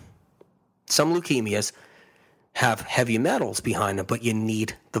leukemia. Some leukemias have heavy metals behind them, but you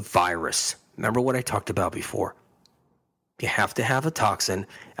need the virus. Remember what I talked about before. You have to have a toxin,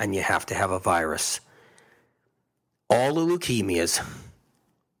 and you have to have a virus. All the leukemias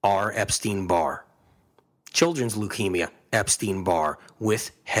are Epstein-Barr. Children's leukemia, Epstein-Barr,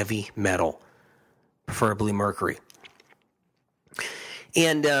 with heavy metal, preferably mercury.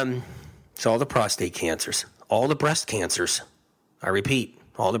 And so all the prostate cancers, all the breast cancers, I repeat,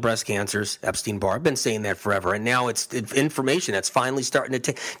 all the breast cancers, Epstein-Barr. I've been saying that forever, and now it's information that's finally starting to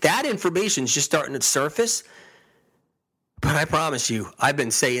take. That information is just starting to surface, but I promise you, I've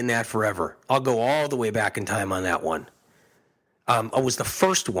been saying that forever. I'll go all the way back in time on that one. I was the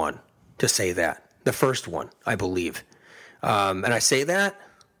first one to say that. The first one, I believe. And I say that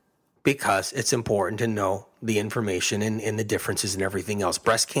because it's important to know the information and the differences and everything else.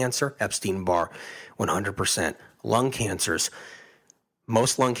 Breast cancer, Epstein-Barr, 100%. Lung cancers,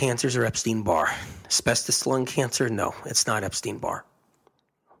 most lung cancers are Epstein-Barr. Asbestos lung cancer, no, it's not Epstein-Barr.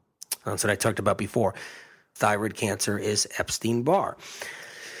 That's what I talked about before. Thyroid cancer is Epstein-Barr.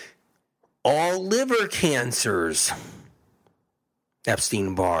 All liver cancers,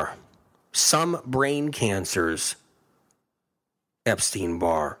 Epstein-Barr. Some brain cancers,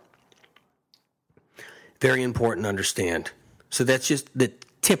 Epstein-Barr. Very important to understand. So that's just the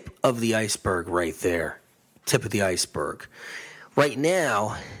tip of the iceberg right there. Tip of the iceberg. Right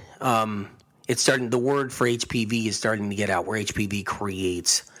now, it's starting. The word for HPV is starting to get out, where HPV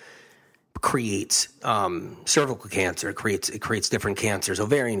creates cervical cancer. It creates different cancers,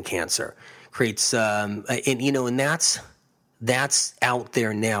 ovarian cancer, creates and that's out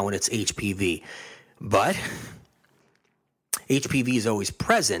there now, and it's HPV. But HPV is always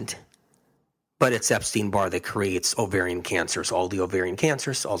present, but it's Epstein-Barr that creates ovarian cancers, all the ovarian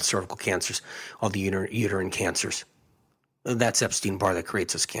cancers, all the cervical cancers, all the uterine cancers. That's Epstein-Barr that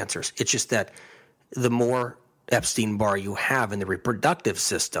creates those cancers. It's just that the more Epstein-Barr you have in the reproductive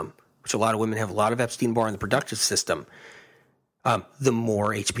system, which a lot of women have a lot of Epstein-Barr in the reproductive system, the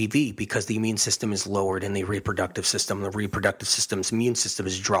more HPV, because the immune system is lowered in the reproductive system. The reproductive system's immune system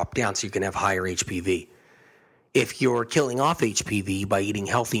is dropped down, so you can have higher HPV. If you're killing off HPV by eating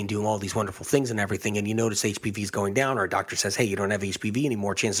healthy and doing all these wonderful things and everything, and you notice HPV is going down, or a doctor says, hey, you don't have HPV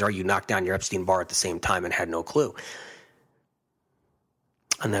anymore, chances are you knocked down your Epstein-Barr at the same time and had no clue.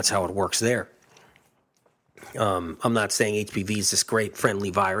 And that's how it works there. I'm not saying HPV is this great friendly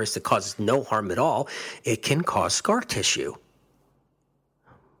virus that causes no harm at all. It can cause scar tissue.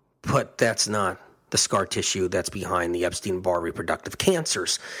 But that's not the scar tissue that's behind the Epstein-Barr reproductive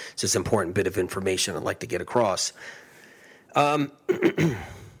cancers. It's this important bit of information I'd like to get across.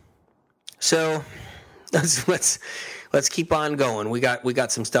 So let's keep on going. We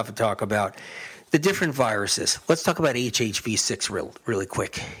got some stuff to talk about. The different viruses. Let's talk about HHV6 really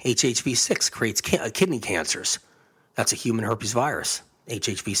quick. HHV6 creates kidney cancers. That's a human herpes virus,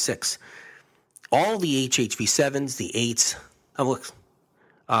 HHV6. All the HHV7s, the 8s,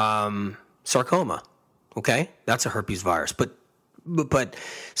 sarcoma, okay? That's a herpes virus. But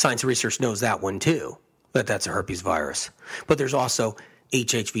science and research knows that one too, that's a herpes virus. But there's also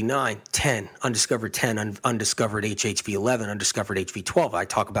HHV9, 10, undiscovered HHV11, undiscovered HV12. I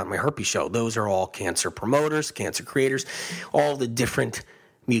talk about in my herpes show. Those are all cancer promoters, cancer creators, all the different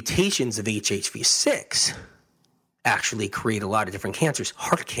mutations of HHV6 actually create a lot of different cancers.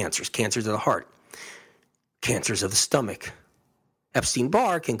 Heart cancers, cancers of the heart, cancers of the stomach.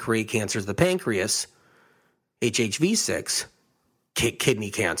 Epstein-Barr can create cancers of the pancreas, HHV6,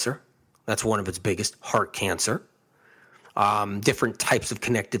 kidney cancer. That's one of its biggest, heart cancer. Different types of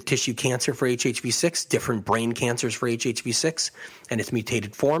connective tissue cancer for HHV6, different brain cancers for HHV6 and its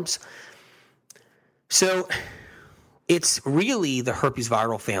mutated forms. So it's really the herpes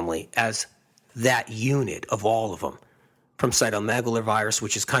viral family as that unit of all of them, from cytomegalovirus,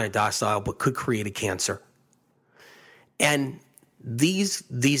 which is kind of docile but could create a cancer. And the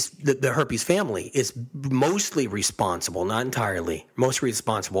herpes family is mostly responsible, not entirely, most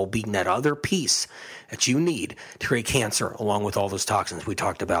responsible being that other piece that you need to create cancer along with all those toxins we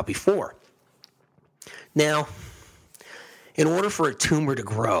talked about before. Now, in order for a tumor to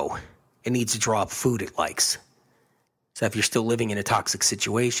grow, it needs to draw up food it likes. So if you're still living in a toxic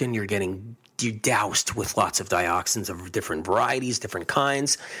situation, you're doused with lots of dioxins of different varieties, different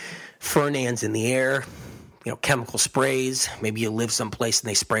kinds, fernans in the air, chemical sprays. Maybe you live someplace and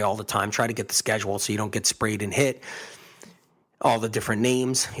they spray all the time. Try to get the schedule so you don't get sprayed and hit. All the different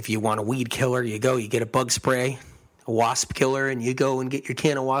names. If you want a weed killer, you get a bug spray, a wasp killer, and you go and get your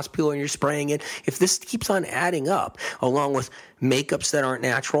can of wasp killer and you're spraying it. If this keeps on adding up, along with makeups that aren't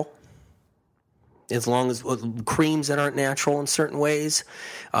natural, as long as creams that aren't natural in certain ways,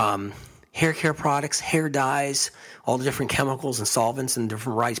 hair care products, hair dyes, all the different chemicals and solvents and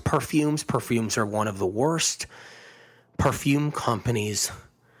different varieties, perfumes. Perfumes are one of the worst. Perfume companies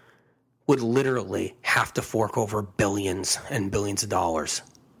would literally have to fork over billions and billions of dollars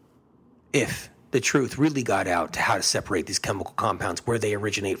if the truth really got out to how to separate these chemical compounds, where they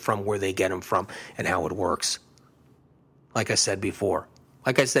originate from, where they get them from, and how it works. Like I said before,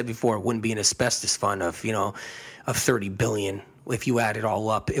 it wouldn't be an asbestos fund of 30 billion. If you add it all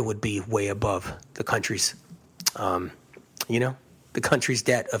up, it would be way above the country's, the country's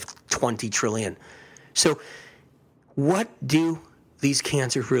debt of 20 trillion. So what do these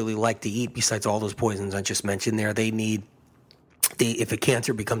cancers really like to eat besides all those poisons I just mentioned there? If a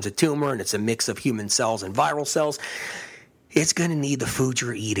cancer becomes a tumor and it's a mix of human cells and viral cells, it's going to need the food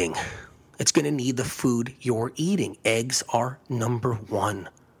you're eating. It's going to need the food you're eating. Eggs are number one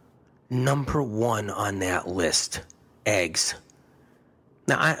on that list. Eggs.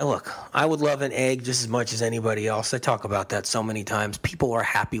 Now, I would love an egg just as much as anybody else. I talk about that so many times. People are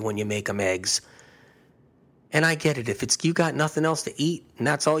happy when you make them eggs. And I get it. If you got nothing else to eat and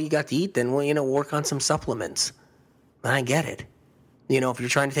that's all you got to eat, then, work on some supplements. And I get it. If you're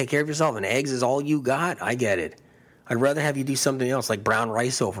trying to take care of yourself and eggs is all you got, I get it. I'd rather have you do something else like brown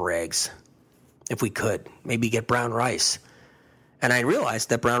rice over eggs. If we could, maybe get brown rice. And I realized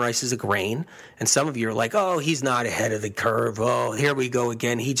that brown rice is a grain, and some of you are like, oh, he's not ahead of the curve. Oh, here we go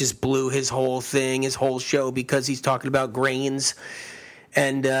again. He just blew his whole thing, his whole show, because he's talking about grains.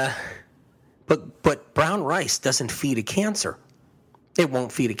 And but brown rice doesn't feed a cancer. It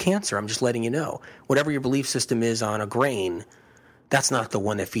won't feed a cancer. I'm just letting you know. Whatever your belief system is on a grain, that's not the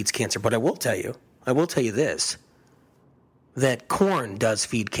one that feeds cancer. But I will tell you this, that corn does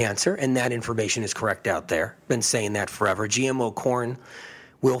feed cancer, and that information is correct out there. Been saying that forever. GMO corn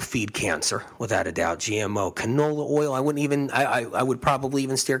will feed cancer, without a doubt. GMO canola oil, I would probably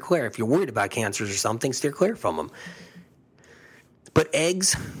even steer clear. If you're worried about cancers or something, steer clear from them. But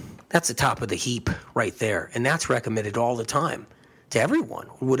eggs, that's the top of the heap right there, and that's recommended all the time to everyone,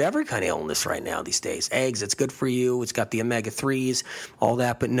 whatever kind of illness right now these days. Eggs, it's good for you. It's got the omega-3s, all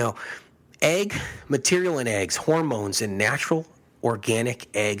that, but no. Egg material in eggs, hormones in natural, organic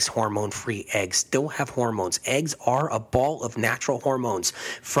eggs, hormone-free eggs still have hormones. Eggs are a ball of natural hormones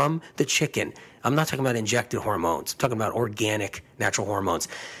from the chicken. I'm not talking about injected hormones. I'm talking about organic, natural hormones.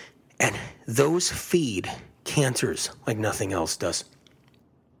 And those feed cancers like nothing else does.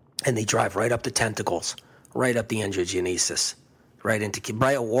 And they drive right up the tentacles, right up the angiogenesis, right into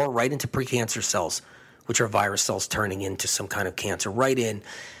precancer cells, which are virus cells turning into some kind of cancer, right in.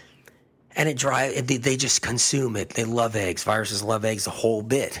 And they just consume it. They love eggs. Viruses love eggs a whole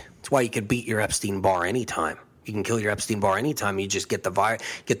bit. That's why you can beat your Epstein-Barr anytime. You can kill your Epstein-Barr anytime. You just get the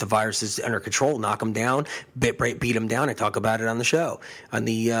viruses under control, knock them down, beat them down. I talk about it on the show, on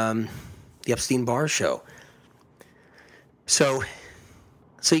the Epstein-Barr show. So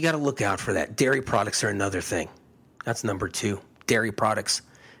you got to look out for that. Dairy products are another thing. That's number 2. Dairy products.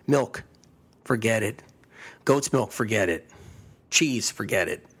 Milk, forget it. Goat's milk, forget it. Cheese, forget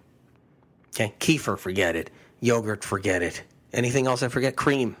it. Okay, kefir, forget it. Yogurt, forget it. Anything else I forget?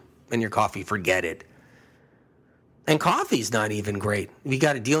 Cream in your coffee, forget it. And coffee's not even great. If you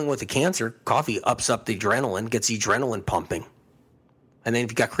got dealing with a cancer, coffee ups up the adrenaline, gets the adrenaline pumping. And then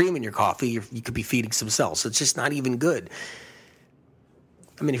if you got cream in your coffee, you could be feeding some cells. So it's just not even good.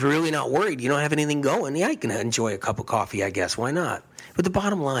 I mean, if you're really not worried, you don't have anything going, yeah, you can enjoy a cup of coffee, I guess. Why not? But the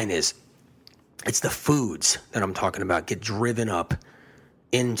bottom line is, it's the foods that I'm talking about get driven up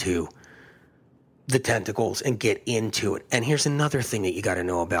into the tentacles and get into it. And here's another thing that you got to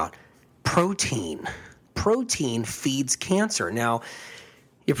know about. Protein. Protein feeds cancer. Now,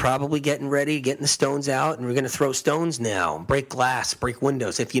 you're probably getting ready, getting the stones out, and we're going to throw stones now, break glass, break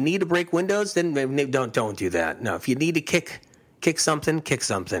windows. If you need to break windows, then don't do that. No, if you need to kick something, kick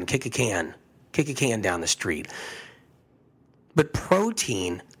a can down the street. But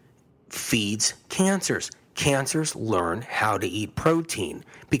protein feeds cancers. Cancers learn how to eat protein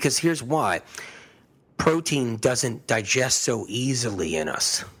because here's why. Protein doesn't digest so easily in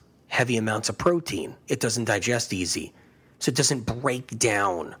us. Heavy amounts of protein, it doesn't digest easy. So it doesn't break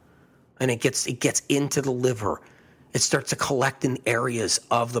down, and it gets into the liver. It starts to collect in areas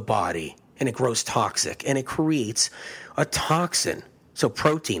of the body, and it grows toxic, and it creates a toxin. So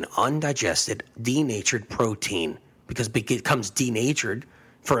protein, undigested, denatured protein, because it becomes denatured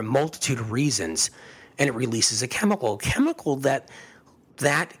for a multitude of reasons, and it releases a chemical that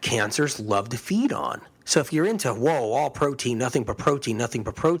cancers love to feed on. So if you're into, all protein, nothing but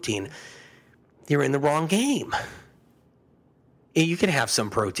protein, you're in the wrong game. You can have some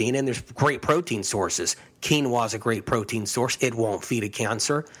protein, and there's great protein sources. Quinoa is a great protein source. It won't feed a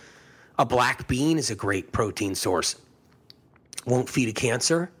cancer. A black bean is a great protein source. Won't feed a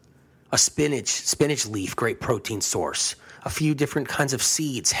cancer. A spinach leaf, great protein source. A few different kinds of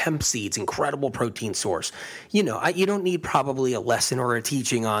seeds, hemp seeds, incredible protein source. You don't need probably a lesson or a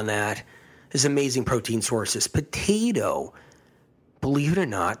teaching on that. There's amazing protein sources. Potato, believe it or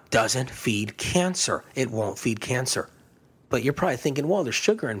not, doesn't feed cancer. It won't feed cancer. But you're probably thinking, there's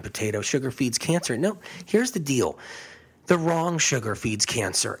sugar in potato. Sugar feeds cancer. No, here's the deal. The wrong sugar feeds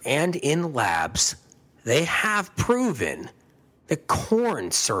cancer. And in labs, they have proven that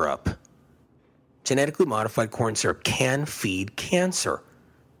corn syrup, genetically modified corn syrup, can feed cancer,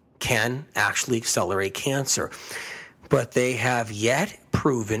 can actually accelerate cancer. But they have yet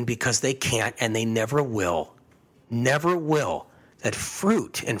proven, because they can't and they never will, that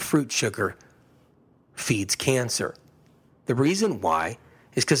fruit and fruit sugar feeds cancer. The reason why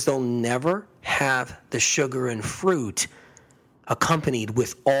is because they'll never have the sugar in fruit accompanied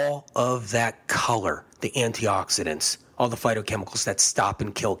with all of that color, the antioxidants, all the phytochemicals that stop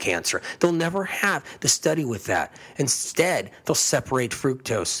and kill cancer. They'll never have the study with that. Instead, they'll separate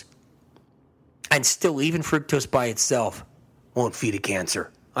fructose. And still, even fructose by itself won't feed a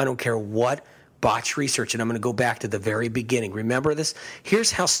cancer. I don't care what botched research, and I'm going to go back to the very beginning. Remember this?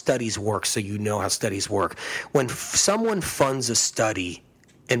 Here's how studies work, so you know how studies work. When someone funds a study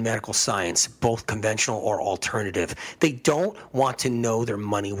in medical science, both conventional or alternative, they don't want to know their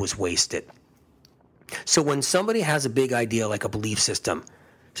money was wasted. So when somebody has a big idea like a belief system,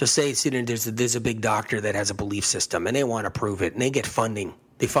 so say there's a big doctor that has a belief system, and they want to prove it, and they get funding.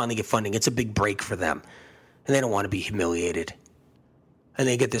 They finally get funding. It's a big break for them, and they don't want to be humiliated. And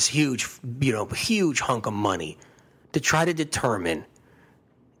they get this huge hunk of money to try to determine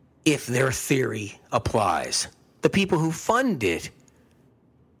if their theory applies. The people who fund it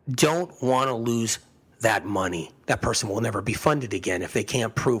don't want to lose that money. That person will never be funded again if they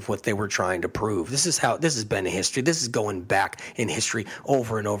can't prove what they were trying to prove. This has been in history. This is going back in history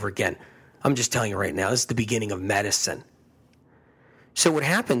over and over again. I'm just telling you right now, this is the beginning of medicine. So what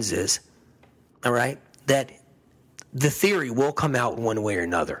happens is, all right, that the theory will come out one way or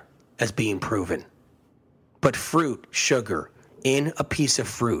another as being proven. But fruit, sugar, in a piece of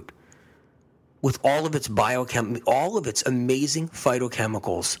fruit, with all of its all of its amazing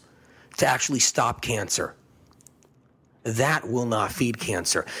phytochemicals to actually stop cancer, that will not feed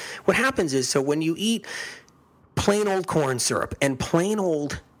cancer. What happens is, so when you eat plain old corn syrup and plain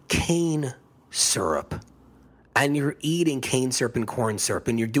old cane syrup, and you're eating cane syrup and corn syrup,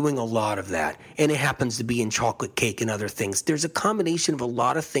 and you're doing a lot of that, and it happens to be in chocolate cake and other things, there's a combination of a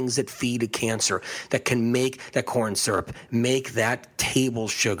lot of things that feed a cancer that can make that corn syrup, make that table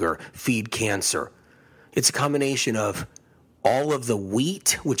sugar feed cancer. It's a combination of all of the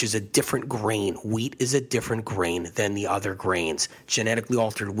wheat, which is a different grain. Wheat is a different grain than the other grains. Genetically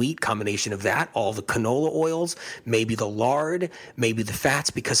altered wheat, combination of that, all the canola oils, maybe the lard, maybe the fats,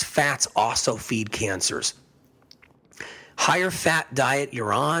 because fats also feed cancers. Higher fat diet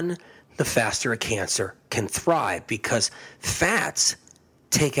you're on, the faster a cancer can thrive, because fats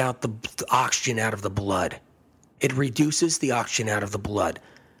take out the oxygen out of the blood. It reduces the oxygen out of the blood.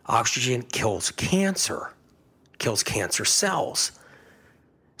 Oxygen kills cancer cells.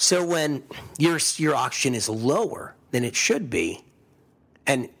 So when your oxygen is lower than it should be,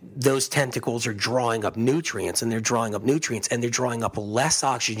 And those tentacles are drawing up nutrients, and they're drawing up less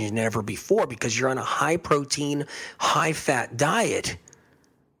oxygen than ever before because you're on a high-protein, high-fat diet.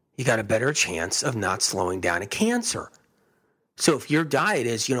 You got a better chance of not slowing down a cancer. So if your diet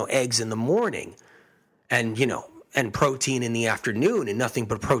is, eggs in the morning and protein in the afternoon and nothing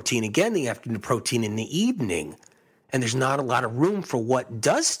but protein again in the afternoon, protein in the evening, and there's not a lot of room for what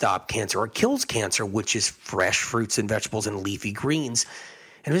does stop cancer or kills cancer, which is fresh fruits and vegetables and leafy greens,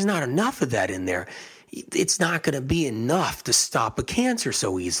 and there's not enough of that in there, it's not going to be enough to stop a cancer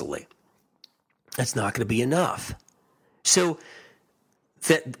so easily. That's not going to be enough. So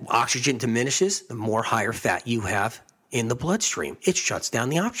that oxygen diminishes, the more higher fat you have in the bloodstream. It shuts down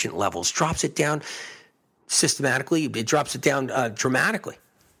the oxygen levels, drops it down systematically, it drops it down dramatically.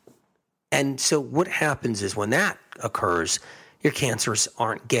 And so what happens is when that occurs, your cancers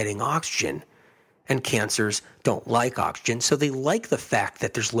aren't getting oxygen. And cancers don't like oxygen, so they like the fact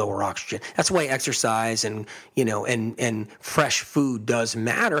that there's lower oxygen. That's why exercise and fresh food does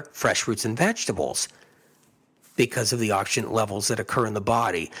matter, fresh fruits and vegetables, because of the oxygen levels that occur in the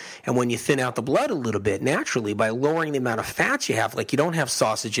body. And when you thin out the blood a little bit naturally by lowering the amount of fats you have, like you don't have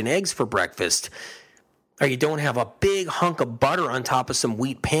sausage and eggs for breakfast, or you don't have a big hunk of butter on top of some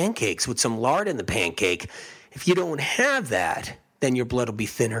wheat pancakes with some lard in the pancake, if you don't have that, then your blood will be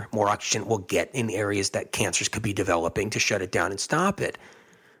thinner, more oxygen will get in areas that cancers could be developing to shut it down and stop it.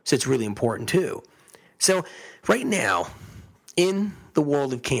 So it's really important too. So right now, in the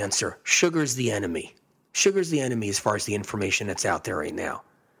world of cancer, sugar is the enemy. Sugar is the enemy as far as the information that's out there right now.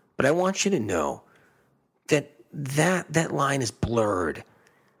 But I want you to know that line is blurred.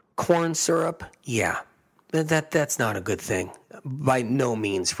 Corn syrup, yeah, that's not a good thing. By no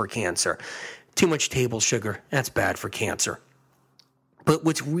means for cancer. Too much table sugar, that's bad for cancer. But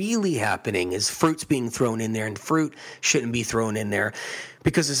what's really happening is fruit's being thrown in there, and fruit shouldn't be thrown in there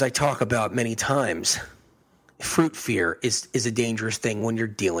because, as I talk about many times, fruit fear is a dangerous thing when you're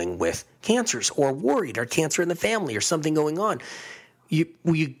dealing with cancers or worried or cancer in the family or something going on. You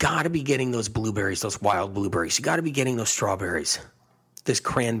got to be getting those blueberries, those wild blueberries. You got to be getting those strawberries, those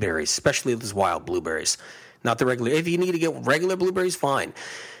cranberries, especially those wild blueberries, not the regular. If you need to get regular blueberries, fine.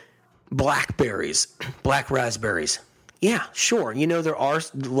 Blackberries, black raspberries. Yeah, sure. There are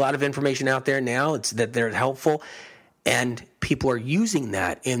a lot of information out there now. It's that they're helpful, and people are using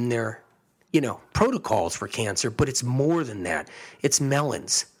that in their, protocols for cancer. But it's more than that. It's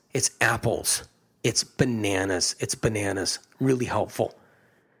melons. It's apples. It's bananas. Really helpful.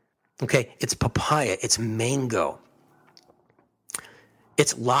 Okay, it's papaya. It's mango.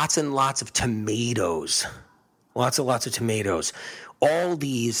 It's lots and lots of tomatoes. Lots of tomatoes. All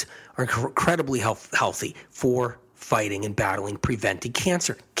these are incredibly healthy for fighting and battling, preventing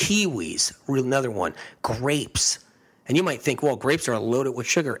cancer. Kiwis, another one. Grapes. And you might think, well, grapes are loaded with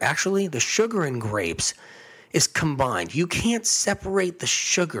sugar. Actually, the sugar in grapes is combined. You can't separate the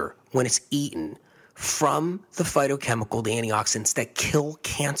sugar when it's eaten from the phytochemical, the antioxidants that kill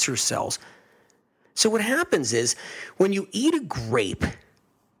cancer cells. So what happens is when you eat a grape,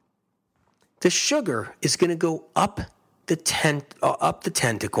 the sugar is going to go up the tentacle,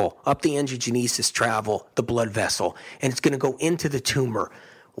 up the angiogenesis travel, the blood vessel, and it's going to go into the tumor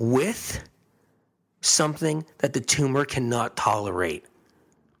with something that the tumor cannot tolerate,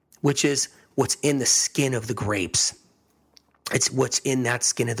 which is what's in the skin of the grapes. It's what's in that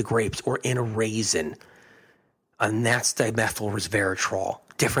skin of the grapes or in a raisin, and that's dimethyl resveratrol.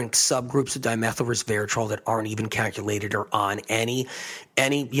 Different subgroups of dimethyl resveratrol that aren't even calculated or on any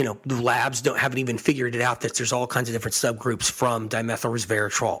labs haven't even figured it out that there's all kinds of different subgroups from dimethyl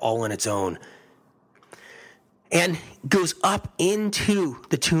resveratrol all on its own, and goes up into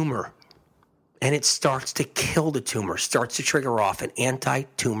the tumor, and it starts to kill the tumor, starts to trigger off an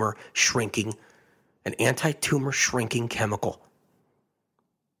anti-tumor shrinking chemical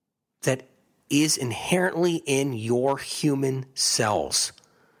that is inherently in your human cells.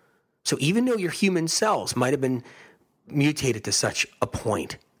 So even though your human cells might have been mutated to such a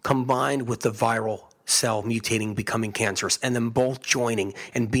point, combined with the viral cell mutating, becoming cancerous, and them both joining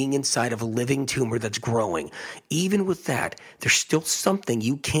and being inside of a living tumor that's growing, even with that, there's still something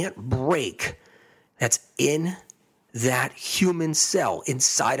you can't break that's in that human cell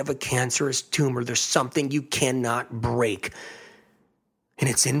inside of a cancerous tumor. There's something you cannot break, and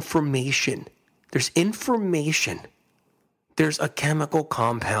it's information. There's information. There's a chemical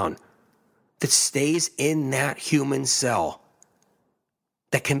compound that stays in that human cell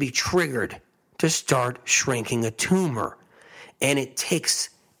that can be triggered to start shrinking a tumor. And it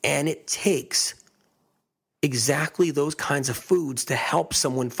takes exactly those kinds of foods to help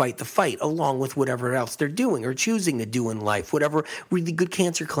someone fight the fight, along with whatever else they're doing or choosing to do in life, whatever really good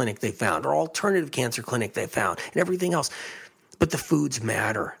cancer clinic they found or alternative cancer clinic they found and everything else. But the foods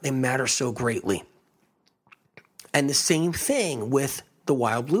matter. They matter so greatly. And the same thing with the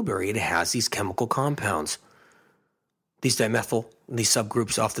wild blueberry. It has these chemical compounds. These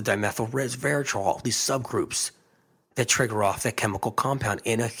subgroups off the dimethyl resveratrol, these subgroups that trigger off that chemical compound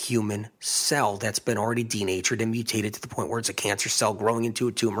in a human cell that's been already denatured and mutated to the point where it's a cancer cell growing into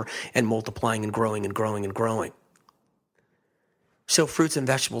a tumor and multiplying and growing and growing and growing. So fruits and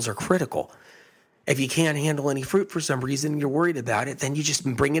vegetables are critical. If you can't handle any fruit for some reason and you're worried about it, then you just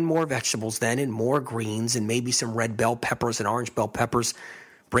bring in more vegetables then and more greens and maybe some red bell peppers and orange bell peppers.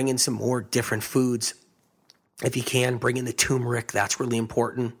 Bring in some more different foods. If you can, bring in the turmeric. That's really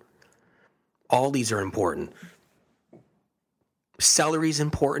important. All these are important. Celery is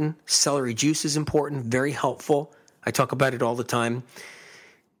important. Celery juice is important. Very helpful. I talk about it all the time.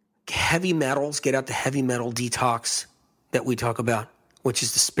 Heavy metals, get out the heavy metal detox that we talk about, which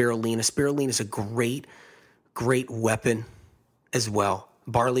is the spirulina. Spirulina is a great weapon as well.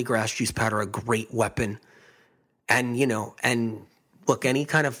 Barley grass juice powder, a great weapon. And, look,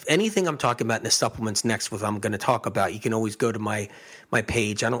 anything I'm talking about in the supplements next I'm going to talk about, you can always go to my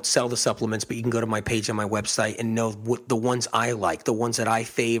page. I don't sell the supplements, but you can go to my page on my website and know what the ones I like, the ones that I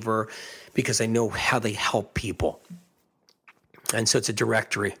favor, because I know how they help people. And so it's a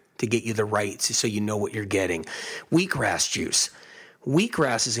directory to get you the rights so you know what you're getting. Wheatgrass juice.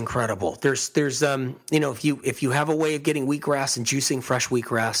 Wheatgrass is incredible. There's if you have a way of getting wheatgrass and juicing fresh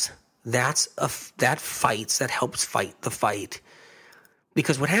wheatgrass, that helps fight the fight.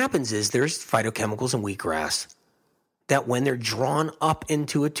 Because what happens is there's phytochemicals in wheatgrass that when they're drawn up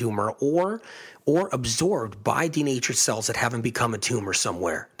into a tumor or absorbed by denatured cells that haven't become a tumor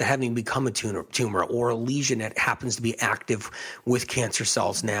somewhere, that haven't become a tumor or a lesion that happens to be active with cancer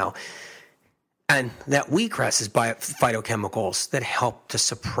cells now. And that wheatgrass is phytochemicals that help to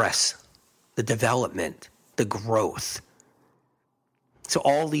suppress the development, the growth. So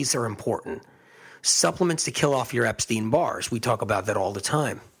all these are important. Supplements to kill off your Epstein-Barrs. We talk about that all the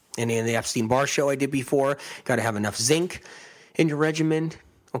time. And in the Epstein-Barr show I did before, got to have enough zinc in your regimen.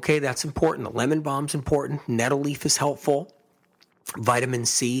 Okay, that's important. The lemon balm's important. Nettle leaf is helpful. Vitamin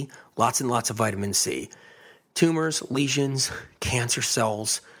C, lots and lots of vitamin C. Tumors, lesions, cancer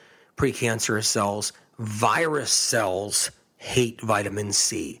cells, precancerous cells, virus cells hate vitamin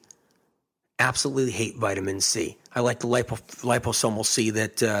C. Absolutely hate vitamin C. I like the liposomal C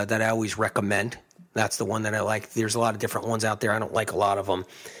that I always recommend. That's the one that I like. There's a lot of different ones out there. I don't like a lot of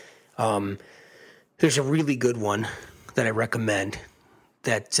them. There's a really good one that I recommend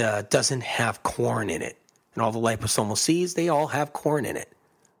that doesn't have corn in it. And all the liposomal Cs, they all have corn in it.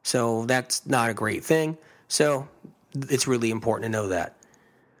 So that's not a great thing. So it's really important to know that.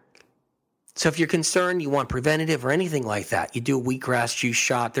 So if you're concerned, you want preventative or anything like that, you do a wheatgrass juice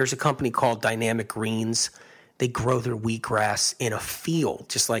shot. There's a company called Dynamic Greens. They grow their wheatgrass in a field,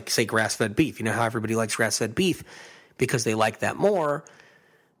 just like, say, grass-fed beef. You know how everybody likes grass-fed beef because they like that more.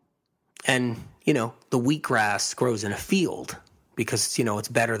 And, the wheatgrass grows in a field because, it's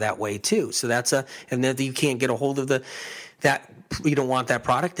better that way too. So and then you can't get a hold of that, you don't want that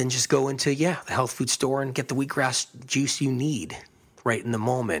product, then just go into, the health food store and get the wheatgrass juice you need right in the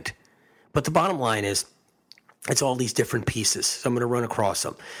moment. But the bottom line is, it's all these different pieces. So I'm going to run across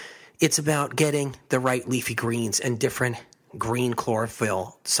them. It's about getting the right leafy greens and different green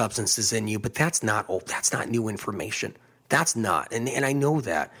chlorophyll substances in you. But that's not new information. That's not. And I know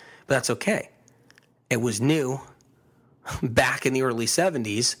that. But that's okay. It was new back in the early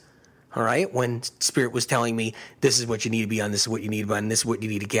 70s, all right, when Spirit was telling me, this is what you need to be on, this is what you need to be on, this is what you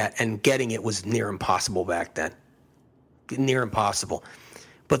need to get. And getting it was near impossible back then. Near impossible.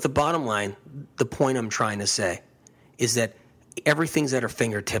 But the bottom line, the point I'm trying to say is that everything's at our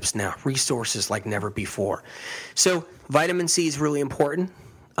fingertips now, resources like never before. So vitamin C is really important.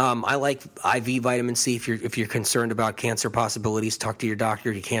 I like IV vitamin C. If you're concerned about cancer possibilities, talk to your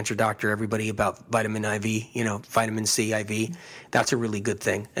doctor, your cancer doctor, everybody about vitamin IV, vitamin C IV. That's a really good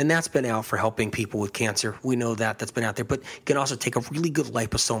thing. And that's been out for helping people with cancer. We know that's been out there. But you can also take a really good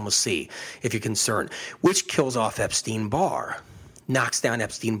liposomal C if you're concerned, which kills off Epstein-Barr. Knocks down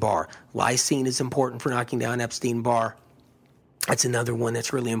Epstein-Barr. Lysine is important for knocking down Epstein-Barr. That's another one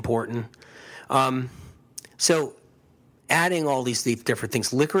that's really important. So adding all these different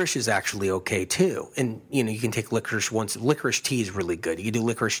things, licorice is actually okay too. And, you can take licorice once. Licorice tea is really good. You can do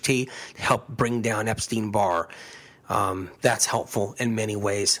licorice tea to help bring down Epstein-Barr. That's helpful in many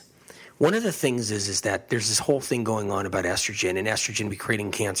ways. One of the things is that there's this whole thing going on about estrogen and estrogen be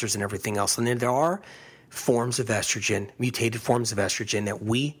creating cancers and everything else. And then there are forms of estrogen, mutated forms of estrogen that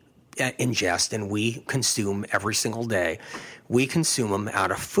we ingest and we consume every single day. We consume them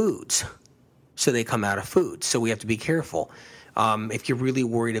out of foods. So they come out of foods. So we have to be careful. If you're really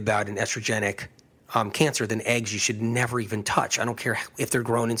worried about an estrogenic cancer, then eggs you should never even touch. I don't care if they're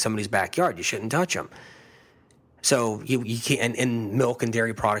grown in somebody's backyard. You shouldn't touch them. So you can't, and milk and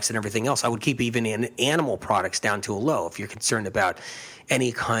dairy products and everything else. I would keep even animal products down to a low if you're concerned about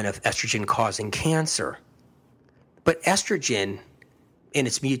any kind of estrogen-causing cancer. But estrogen, in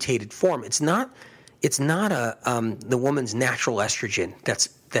its mutated form, it's not the woman's natural estrogen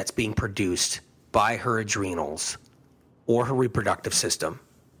that's being produced by her adrenals or her reproductive system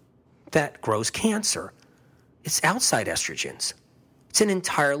that grows cancer. It's outside estrogens. It's an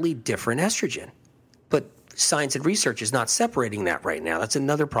entirely different estrogen. But science and research is not separating that right now. That's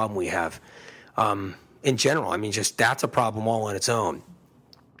another problem we have in general. I mean, just that's a problem all on its own.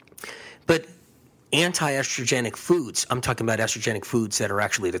 But anti-estrogenic foods, I'm talking about estrogenic foods that are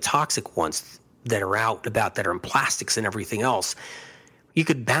actually the toxic ones that are out about, that are in plastics and everything else. You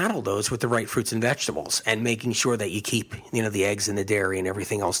could battle those with the right fruits and vegetables and making sure that you keep, the eggs and the dairy and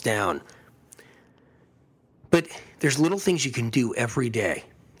everything else down. But there's little things you can do every day.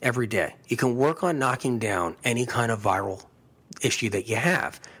 Every day. You can work on knocking down any kind of viral issue that you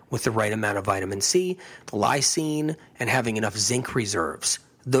have with the right amount of vitamin C, the lysine, and having enough zinc reserves.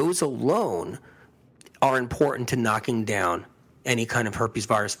 Those alone are important to knocking down any kind of herpes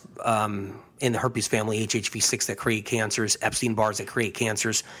virus in the herpes family, HHV6 that create cancers, Epstein-Barr's that create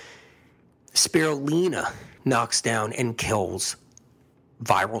cancers. Spirulina knocks down and kills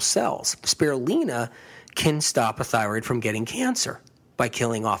viral cells. Spirulina can stop a thyroid from getting cancer by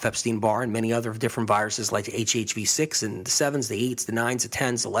killing off Epstein-Barr and many other different viruses like HHV6 and the 7s, the 8s, the 9s, the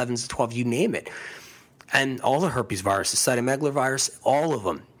 10s, the 11s, the 12s, you name it. And all the herpes viruses, cytomegalovirus, all of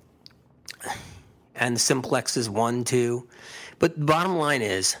them. And the simplexes, 1, 2. But the bottom line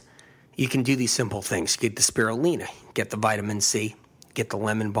is, you can do these simple things. Get the spirulina, get the vitamin C, get the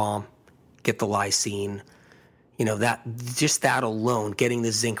lemon balm, get the lysine. That alone, getting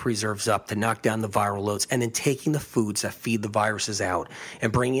the zinc reserves up to knock down the viral loads, and then taking the foods that feed the viruses out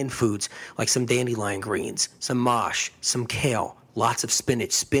and bring in foods like some dandelion greens, some mosh, some kale, lots of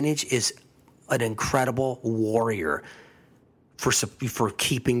spinach. Spinach is an incredible warrior for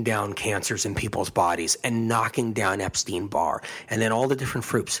keeping down cancers in people's bodies and knocking down Epstein-Barr. And then all the different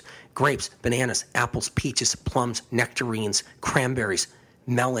fruits, grapes, bananas, apples, peaches, plums, nectarines, cranberries,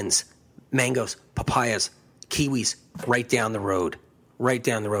 melons, mangoes, papayas, kiwis, right down the road.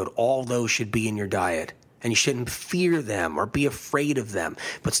 All those should be in your diet. And you shouldn't fear them or be afraid of them.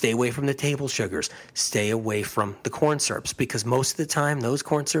 But stay away from the table sugars. Stay away from the corn syrups, because most of the time those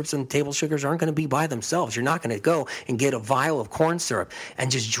corn syrups and table sugars aren't going to be by themselves. You're not going to go and get a vial of corn syrup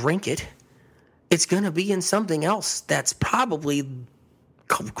and just drink it. It's going to be in something else that's probably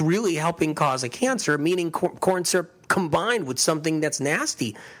really helping cause a cancer, meaning corn syrup combined with something that's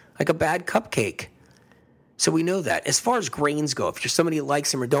nasty, like a bad cupcake. So we know that. As far as grains go, if you're somebody who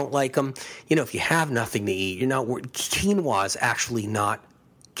likes them or don't like them, if you have nothing to eat, quinoa is actually not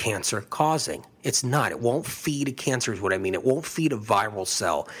cancer causing. It's not. It won't feed a cancer is what I mean. It won't feed a viral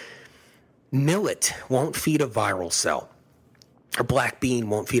cell. Millet won't feed a viral cell. A black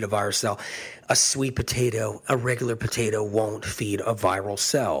bean won't feed a viral cell. A sweet potato, a regular potato won't feed a viral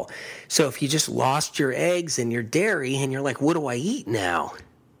cell. So if you just lost your eggs and your dairy and you're like, what do I eat now?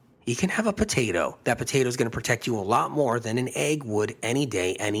 You can have a potato. That potato is going to protect you a lot more than an egg would any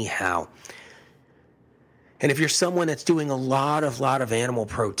day, anyhow. And if you're someone that's doing a lot of animal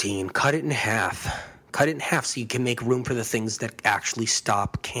protein, cut it in half. Cut it in half so you can make room for the things that actually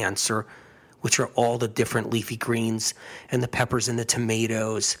stop cancer, which are all the different leafy greens and the peppers and the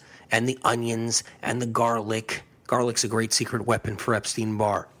tomatoes and the onions and the garlic. Garlic's a great secret weapon for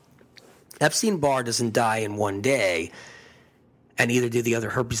Epstein-Barr. Epstein-Barr doesn't die in one day, and neither do the other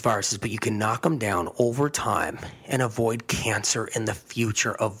herpes viruses, but you can knock them down over time and avoid cancer in the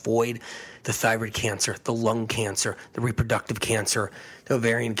future. Avoid the thyroid cancer, the lung cancer, the reproductive cancer, the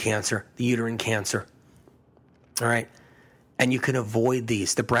ovarian cancer, the uterine cancer. All right? And you can avoid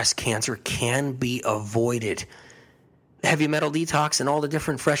these. The breast cancer can be avoided. The heavy metal detox and all the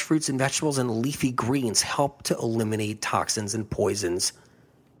different fresh fruits and vegetables and leafy greens help to eliminate toxins and poisons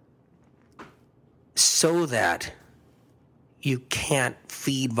so that you can't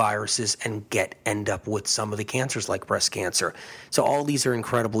feed viruses and end up with some of the cancers like breast cancer. So all these are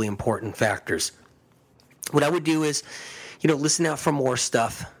incredibly important factors. What I would do is, listen out for more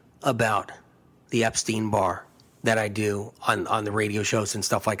stuff about the Epstein-Barr that I do on the radio shows and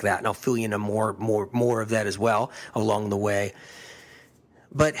stuff like that, and I'll fill you in more of that as well along the way.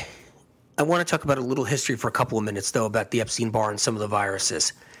 But I want to talk about a little history for a couple of minutes, though, about the Epstein-Barr and some of the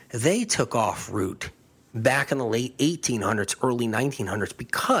viruses. They took off root back in the late 1800s, early 1900s,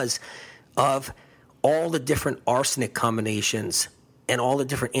 because of all the different arsenic combinations and all the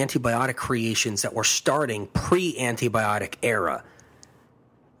different antibiotic creations that were starting pre-antibiotic era,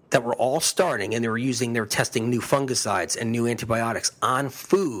 that were all starting, and they were testing new fungicides and new antibiotics on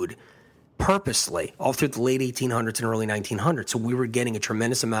food purposely all through the late 1800s and early 1900s. So we were getting a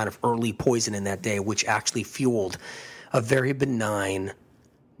tremendous amount of early poison in that day, which actually fueled a very benign,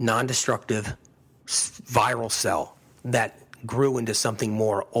 non-destructive viral cell that grew into something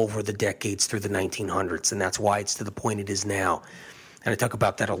more over the decades through the 1900s. And that's why it's to the point it is now. And I talk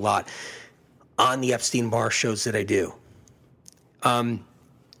about that a lot on the Epstein-Barr shows that I do.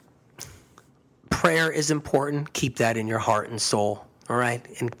 Prayer is important. Keep that in your heart and soul. All right?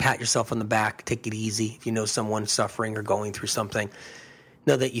 And pat yourself on the back. Take it easy. If you know someone suffering or going through something,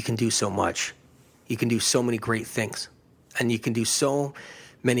 know that you can do so much. You can do so many great things. And you can do so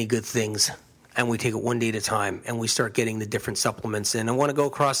many good things. And we take it one day at a time. And we start getting the different supplements in. I want to go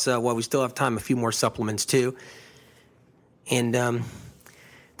across, while we still have time, a few more supplements too. And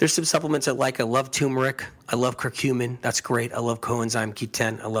there's some supplements I like. I love turmeric. I love curcumin. That's great. I love coenzyme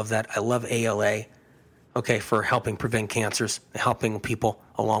Q10. I love that. I love ALA. Okay, for helping prevent cancers, helping people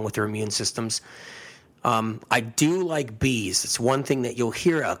along with their immune systems. I do like bees. It's one thing that you'll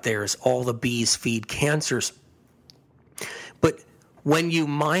hear out there is all the bees feed cancers. But when you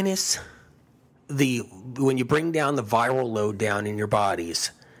bring down the viral load down in your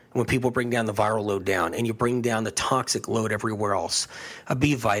bodies, when people bring down the viral load down and you bring down the toxic load everywhere else, a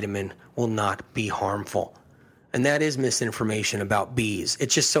B vitamin will not be harmful. And that is misinformation about bees. It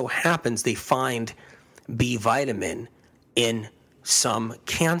just so happens they find B vitamin in some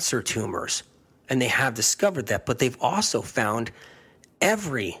cancer tumors, and they have discovered that, but they've also found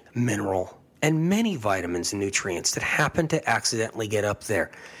every mineral and many vitamins and nutrients that happen to accidentally get up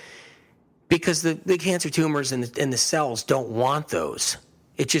there because the cancer tumors and the cells don't want those.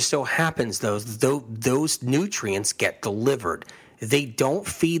 It just so happens those nutrients get delivered. They don't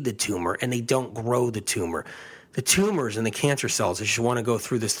feed the tumor, and they don't grow the tumor. The tumors and the cancer cells, I just want to go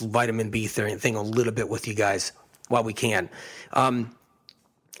through this vitamin B thing a little bit with you guys while we can.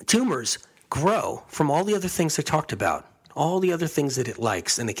 Tumors grow from all the other things I talked about, all the other things that it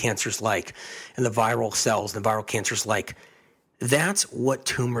likes and the cancers like, and the viral cells and the viral cancers like. That's what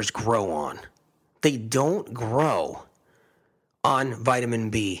tumors grow on. They don't grow on vitamin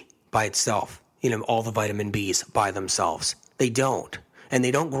B by itself, all the vitamin Bs by themselves. They don't. And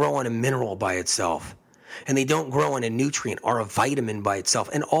they don't grow on a mineral by itself. And they don't grow on a nutrient or a vitamin by itself.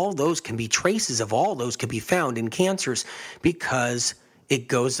 And all those can be traces of all those can be found in cancers because it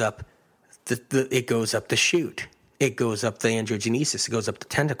goes up it goes up the chute. It goes up the angiogenesis. It goes up the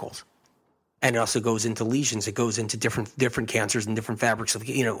tentacles. And it also goes into lesions. It goes into different cancers and different fabrics of,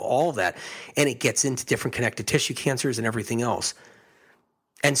 all of that. And it gets into different connective tissue cancers and everything else.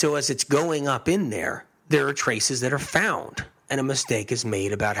 And so as it's going up in there are traces that are found. And a mistake is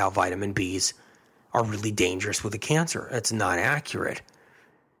made about how vitamin Bs are really dangerous with the cancer. It's not accurate.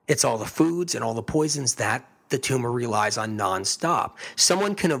 It's all the foods and all the poisons that the tumor relies on nonstop.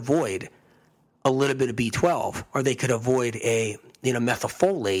 Someone can avoid a little bit of B12, or they could avoid a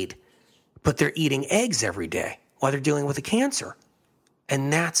methylfolate, but they're eating eggs every day while they're dealing with a cancer.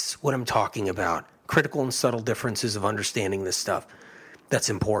 And that's what I'm talking about. Critical and subtle differences of understanding this stuff. That's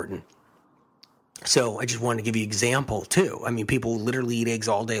important. So I just wanted to give you an example, too. I mean, people literally eat eggs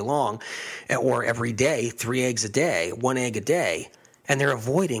all day long or every day, 3 eggs a day, 1 egg a day, and they're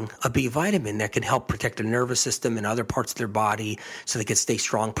avoiding a B vitamin that can help protect their nervous system and other parts of their body so they can stay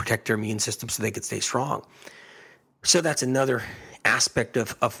strong, protect their immune system so they can stay strong. So that's another aspect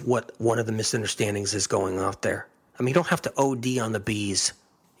of what one of the misunderstandings is going out there. I mean, you don't have to OD on the Bs.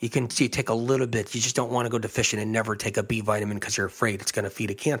 You take a little bit. You just don't want to go deficient and never take a B vitamin because you're afraid it's going to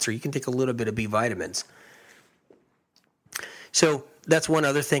feed a cancer. You can take a little bit of B vitamins. So that's one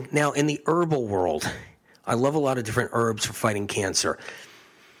other thing. Now, in the herbal world, I love a lot of different herbs for fighting cancer.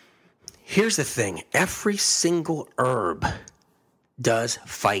 Here's the thing. Every single herb does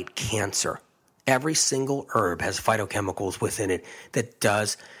fight cancer. Every single herb has phytochemicals within it that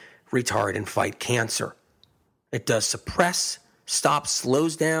does retard and fight cancer. It does suppress, stops,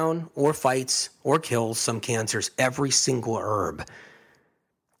 slows down, or fights, or kills some cancers. Every single herb.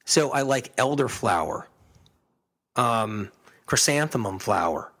 So I like elderflower, chrysanthemum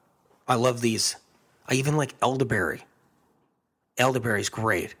flower. I love these. I even like elderberry. Elderberry's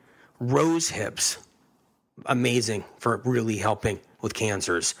great. Rose hips, amazing for really helping with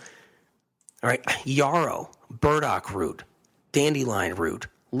cancers. All right, yarrow, burdock root, dandelion root,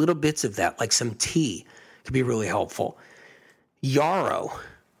 Little bits of that, like some tea, could be really helpful. Yarrow,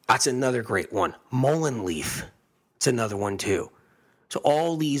 that's another great one. Mullein leaf, it's another one too. So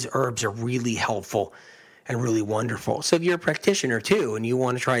all these herbs are really helpful and really wonderful. So if you're a practitioner too and you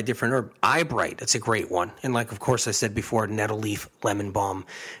want to try a different herb, eyebright, that's a great one. And like, of course, I said before, nettle leaf, lemon balm,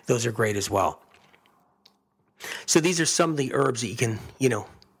 those are great as well. So these are some of the herbs that you can,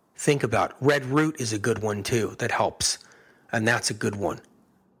 think about. Red root is a good one too that helps. And that's a good one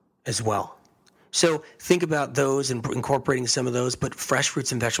as well. So think about those and incorporating some of those, but fresh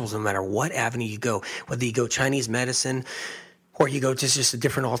fruits and vegetables, no matter what avenue you go, whether you go Chinese medicine or you go to just a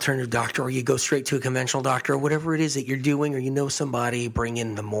different alternative doctor, or you go straight to a conventional doctor, or whatever it is that you're doing, or you know somebody, bring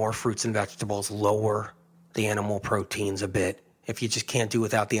in the more fruits and vegetables, lower the animal proteins a bit. If you just can't do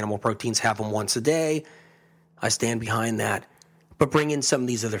without the animal proteins, have them once a day. I stand behind that. But bring in some of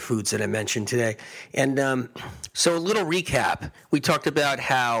these other foods that I mentioned today. And so a little recap. We talked about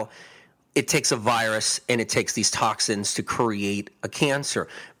how it takes a virus and it takes these toxins to create a cancer.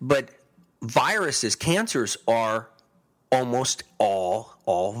 But cancers are almost all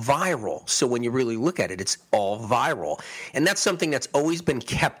viral. So when you really look at it, it's all viral. And that's something that's always been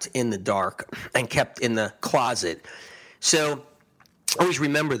kept in the dark and kept in the closet. So always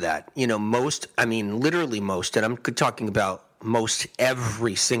remember that. Literally most, and I'm talking about most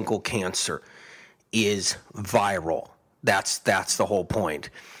every single cancer is viral. That's the whole point.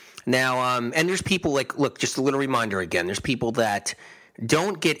 Now, and there's people look, just a little reminder again, there's people that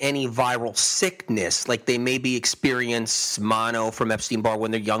don't get any viral sickness, like they maybe experience mono from Epstein-Barr when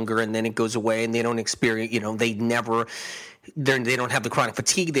they're younger and then it goes away and they don't experience, they don't have the chronic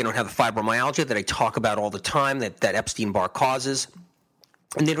fatigue, they don't have the fibromyalgia that I talk about all the time that Epstein-Barr causes.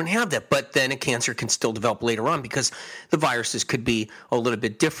 And they don't have that, but then a cancer can still develop later on because the viruses could be a little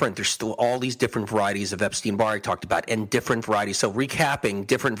bit different. There's still all these different varieties of Epstein-Barr I talked about, and different varieties. So recapping,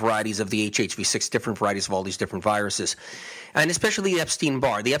 different varieties of the HHV6, different varieties of all these different viruses. And especially the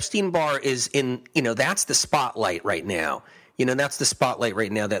Epstein-Barr. The Epstein-Barr is in, that's the spotlight right now. That's the spotlight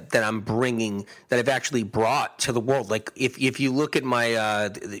right now that I'm bringing, that I've actually brought to the world. Like if you look at my,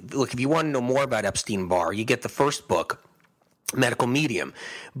 if you want to know more about Epstein-Barr, you get the first book, Medical Medium.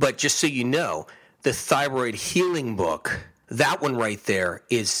 But just so you know, the Thyroid Healing book, that one right there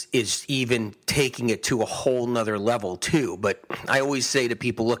is even taking it to a whole nother level too. But I always say to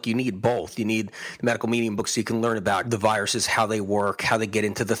people, look, you need both. You need the Medical Medium book so you can learn about the viruses, how they work, how they get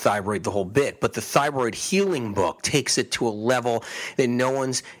into the thyroid, the whole bit. But the Thyroid Healing book takes it to a level that no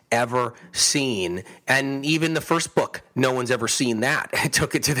one's ever seen. And even the first book, no one's ever seen that. It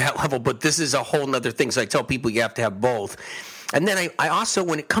took it to that level. But this is a whole nother thing. So I tell people you have to have both. And then I also,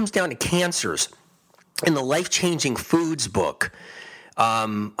 when it comes down to cancers, in the Life-Changing Foods book,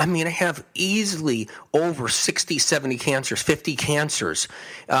 I have easily over 60, 70 cancers, 50 cancers,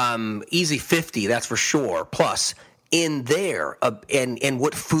 easy 50, that's for sure, plus in there, and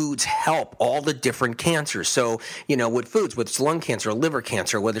what foods help all the different cancers. So, what foods, whether it's lung cancer or liver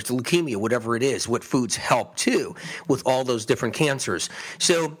cancer, whether it's leukemia, whatever it is, what foods help too with all those different cancers.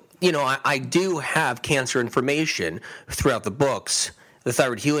 So, I do have cancer information throughout the books. The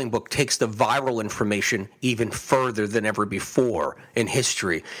Thyroid Healing book takes the viral information even further than ever before in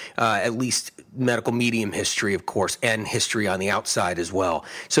history, at least medical medium history, of course, and history on the outside as well.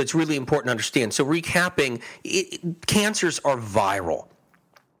 So it's really important to understand. So recapping, cancers are viral,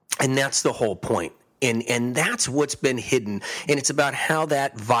 and that's the whole point. And that's what's been hidden. And it's about how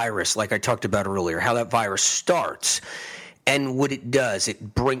that virus, like I talked about earlier, how that virus starts. And what it does, it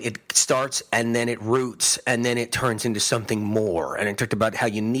starts and then it roots and then it turns into something more. And I talked about how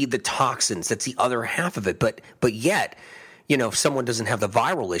you need the toxins. That's the other half of it. But yet, if someone doesn't have the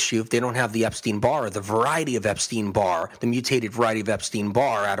viral issue, if they don't have the Epstein-Barr, or the variety of Epstein-Barr, the mutated variety of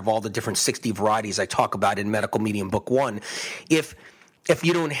Epstein-Barr out of all the different 60 varieties I talk about in Medical Medium Book 1, if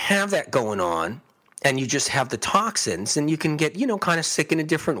you don't have that going on and you just have the toxins, then you can get, kind of sick in a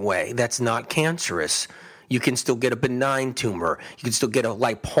different way that's not cancerous. You can still get a benign tumor. You can still get a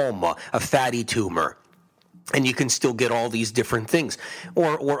lipoma, a fatty tumor. And you can still get all these different things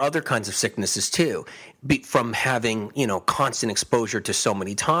or other kinds of sicknesses too from having, constant exposure to so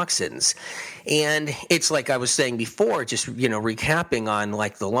many toxins. And it's like I was saying before, just, recapping on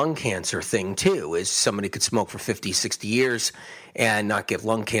like the lung cancer thing too, is somebody could smoke for 50, 60 years and not get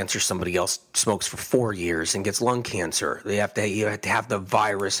lung cancer. Somebody else smokes for 4 years and gets lung cancer. You have to have the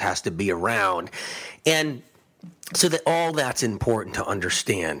virus has to be around. And so that all that's important to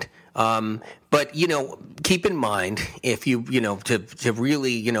understand. But, keep in mind, if you, to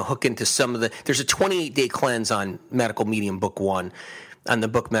really, hook into some of there's a 28-day cleanse on Medical Medium Book 1, on the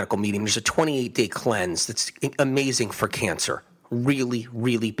book Medical Medium. There's a 28-day cleanse that's amazing for cancer. really,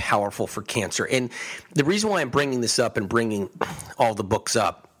 really powerful for cancer. And the reason why I'm bringing this up and bringing all the books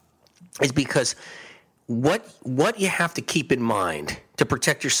up is because what you have to keep in mind to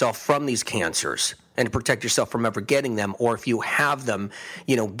protect yourself from these cancers and to protect yourself from ever getting them, or if you have them,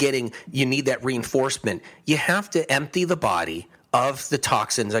 you need that reinforcement. You have to empty the body of the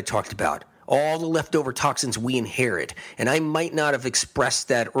toxins I talked about, all the leftover toxins we inherit. And I might not have expressed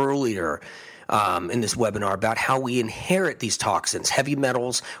that earlier in this webinar about how we inherit these toxins. Heavy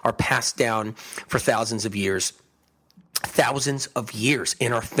metals are passed down for thousands of years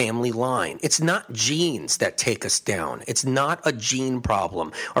in our family line. It's not genes that take us down. It's not a gene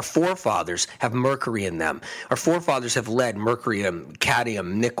problem. Our forefathers have mercury in them. Our forefathers have lead, mercury,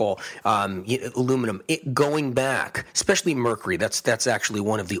 cadmium, nickel, aluminum. Going back, especially mercury, that's actually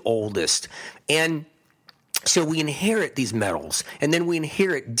one of the oldest. And so we inherit these metals, and then we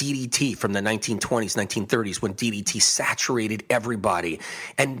inherit DDT from the 1920s, 1930s, when DDT saturated everybody.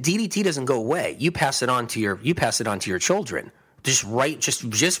 And DDT doesn't go away. You pass it on to your children,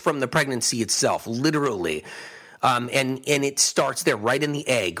 just from the pregnancy itself, literally. And it starts there, right in the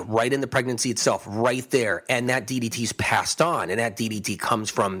egg, right in the pregnancy itself, right there. And that DDT is passed on, and that DDT comes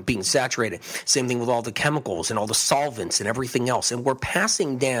from being saturated. Same thing with all the chemicals and all the solvents and everything else. And we're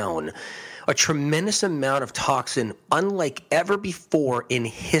passing down a tremendous amount of toxin unlike ever before in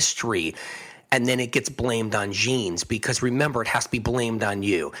history. And then it gets blamed on genes because, remember, it has to be blamed on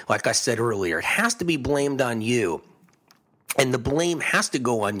you. Like I said earlier, it has to be blamed on you. And the blame has to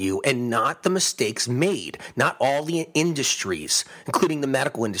go on you and not the mistakes made, not all the industries, including the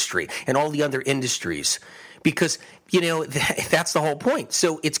medical industry and all the other industries. Because, that's the whole point.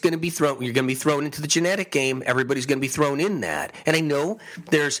 So you're going to be thrown into the genetic game. Everybody's going to be thrown in that. And I know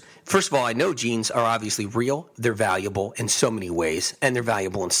first of all, I know genes are obviously real. They're valuable in so many ways, and they're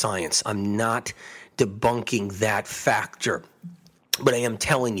valuable in science. I'm not debunking that factor. But I am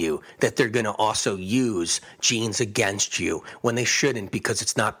telling you that they're going to also use genes against you when they shouldn't, because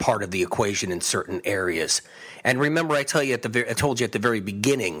it's not part of the equation in certain areas. And remember, I told you at the very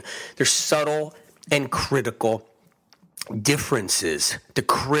beginning, there's subtle and critical differences. The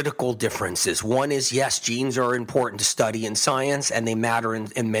critical differences. One is, yes, genes are important to study in science, and they matter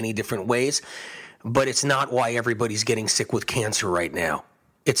in many different ways. But it's not why everybody's getting sick with cancer right now.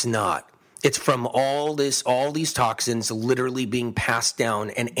 It's not. It's from all these toxins literally being passed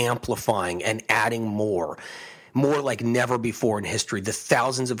down and amplifying and adding more like never before in history. The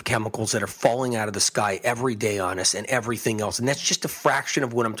thousands of chemicals that are falling out of the sky every day on us and everything else. And that's just a fraction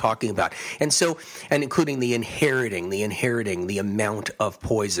of what I'm talking about. And including the inheriting the amount of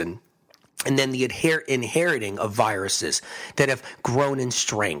poison. And then the inheriting of viruses that have grown in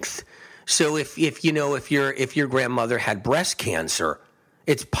strength. So if your grandmother had breast cancer,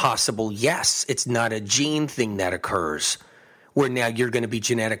 it's possible, yes, it's not a gene thing that occurs where now you're going to be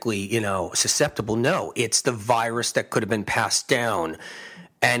genetically, susceptible. No, it's the virus that could have been passed down.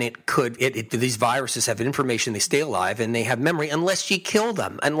 And these viruses have information, they stay alive, and they have memory unless you kill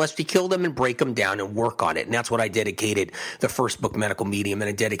them and break them down and work on it. And that's what I dedicated the first book, Medical Medium, and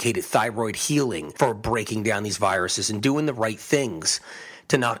I dedicated Thyroid Healing for breaking down these viruses and doing the right things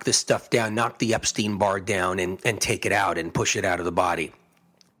to knock this stuff down, knock the Epstein-Barr down and take it out and push it out of the body.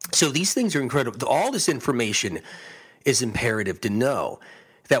 So these things are incredible. All this information is imperative to know,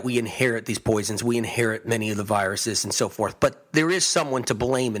 that we inherit these poisons, we inherit many of the viruses and so forth. But there is someone to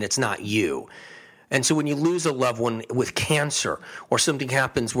blame, and it's not you. And so when you lose a loved one with cancer, or something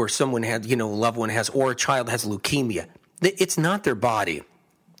happens where someone had, a loved one has, or a child has leukemia, it's not their body.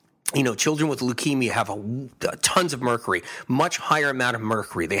 Children with leukemia have tons of mercury, much higher amount of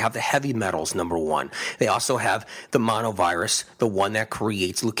mercury. They have the heavy metals, number one. They also have the monovirus, the one that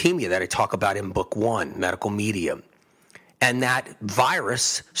creates leukemia that I talk about in book 1, Medical Medium. And that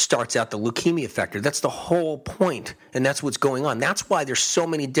virus starts out the leukemia factor. That's the whole point, and that's what's going on. That's why there's so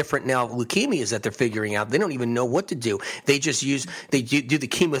many different now leukemias that they're figuring out. They don't even know what to do. They just do the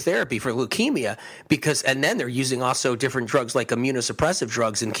chemotherapy for leukemia and then they're using also different drugs like immunosuppressive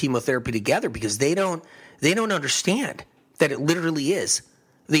drugs and chemotherapy together because they don't understand that it literally is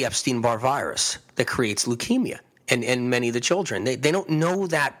the Epstein-Barr virus that creates leukemia and many of the children. They don't know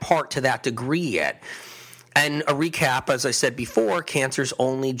that part to that degree yet. And a recap, as I said before, cancer's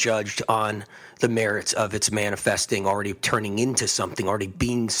only judged on the merits of its manifesting, already turning into something, already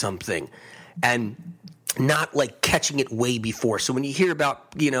being something, and not like catching it way before. So when you hear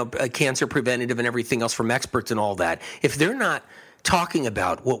about, cancer preventative and everything else from experts and all that, if they're not talking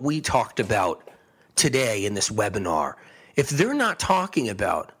about what we talked about today in this webinar, if they're not talking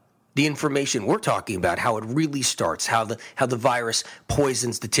about The information we're talking about, how it really starts, how the virus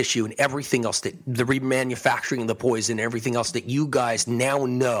poisons the tissue and everything else, that the remanufacturing of the poison, everything else that you guys now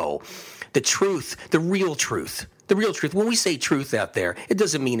know. The truth, the real truth. The real truth. When we say truth out there, it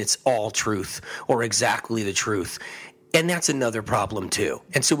doesn't mean it's all truth or exactly the truth. And that's another problem too.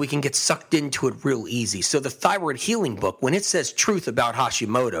 And so we can get sucked into it real easy. So the Thyroid Healing book, when it says truth about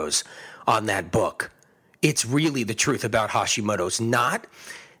Hashimoto's on that book, it's really the truth about Hashimoto's,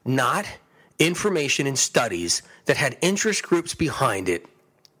 not information and studies that had interest groups behind it,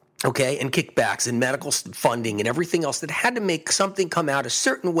 okay, and kickbacks and medical funding and everything else that had to make something come out a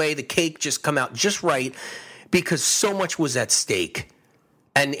certain way, the cake just come out just right, because so much was at stake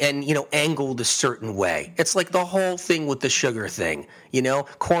and angled a certain way. It's like the whole thing with the sugar thing,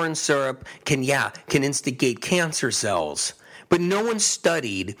 corn syrup can instigate cancer cells, but no one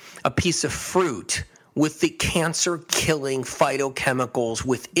studied a piece of fruit with the cancer-killing phytochemicals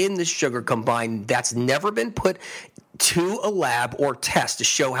within the sugar combined. That's never been put to a lab or test to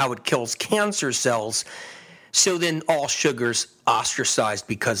show how it kills cancer cells. So then all sugar's ostracized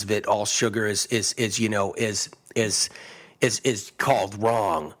because of it. All sugar is called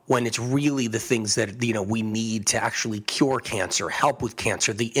wrong, when it's really the things that we need to actually cure cancer, help with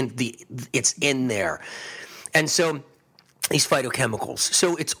cancer. It's in there, and so these phytochemicals.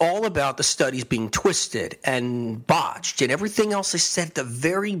 So it's all about the studies being twisted and botched and everything else I said at the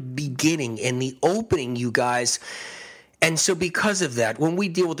very beginning in the opening, you guys. And so because of that, when we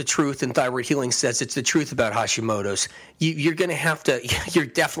deal with the truth, and Thyroid Healing says it's the truth about Hashimoto's, you're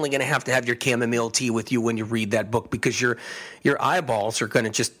definitely going to have your chamomile tea with you when you read that book, because your eyeballs are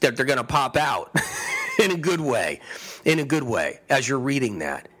going to they're going to pop out in a good way as you're reading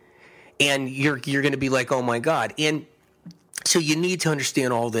that. And you're going to be like, oh my God. And so you need to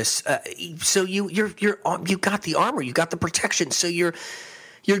understand all this. So you got the armor, you got the protection. So you're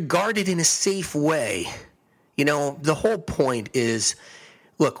guarded in a safe way. The whole point is,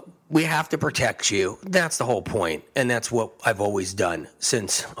 look, we have to protect you. That's the whole point, and that's what I've always done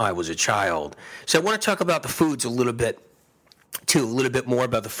since I was a child. So I want to talk about the foods a little bit more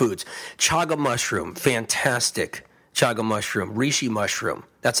about the foods. Chaga mushroom, fantastic. Chaga mushroom, reishi mushroom.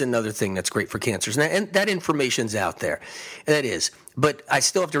 That's another thing that's great for cancers. And that information's out there. And that is. But I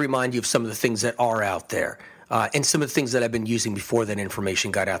still have to remind you of some of the things that are out there. And some of the things that I've been using before that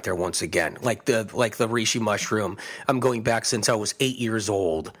information got out there once again. Like the reishi mushroom. I'm going back since I was 8 years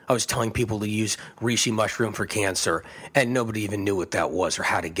old. I was telling people to use reishi mushroom for cancer, and nobody even knew what that was or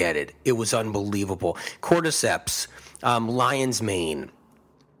how to get it. It was unbelievable. Cordyceps, lion's mane.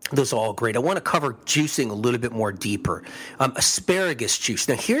 Those are all great. I want to cover juicing a little bit more deeper. Asparagus juice.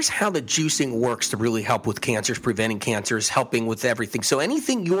 Now, here's how the juicing works to really help with cancers, preventing cancers, helping with everything. So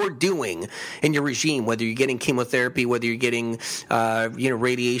anything you're doing in your regime, whether you're getting chemotherapy, whether you're getting,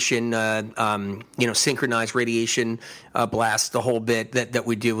 radiation, synchronized radiation blast, the whole bit that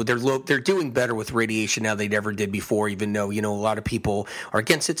we do, they're doing better with radiation now than they ever did before, even though, a lot of people are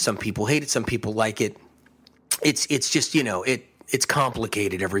against it. Some people hate it. Some people like it. It's just, it's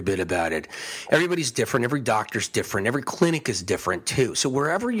complicated, every bit about it. Everybody's different. Every doctor's different. Every clinic is different, too. So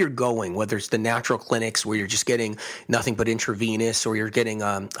wherever you're going, whether it's the natural clinics where you're just getting nothing but intravenous, or you're getting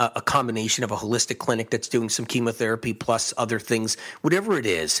a combination of a holistic clinic that's doing some chemotherapy plus other things, whatever it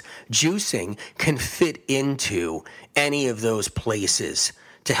is, juicing can fit into any of those places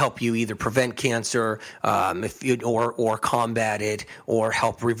to help you either prevent cancer, or combat it, or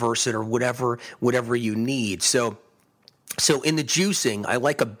help reverse it, or whatever you need. So in the juicing, I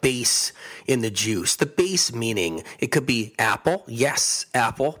like a base in the juice. The base meaning it could be apple. Yes,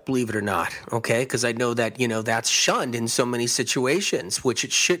 apple, believe it or not, okay? Because I know that, that's shunned in so many situations, which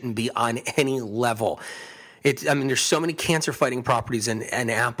it shouldn't be on any level. There's so many cancer-fighting properties in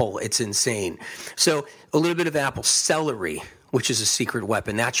apple, it's insane. So a little bit of apple. Celery, which is a secret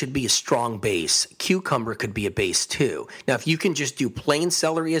weapon. That should be a strong base. Cucumber could be a base too. Now, if you can just do plain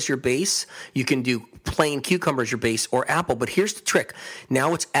celery as your base, you can do plain cucumber as your base, or apple. But here's the trick.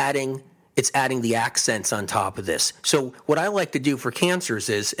 Now it's adding the accents on top of this. So what I like to do for cancers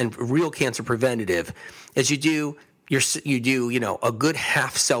is, and real cancer preventative, is you do a good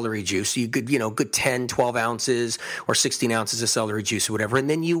half celery juice. You could, good 10, 12 ounces or 16 ounces of celery juice or whatever, and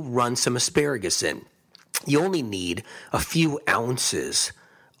then you run some asparagus in. You only need a few ounces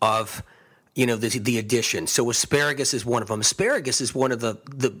of, the addition. So asparagus is one of them. Asparagus is one of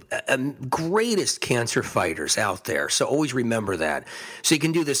the greatest cancer fighters out there. So always remember that. So you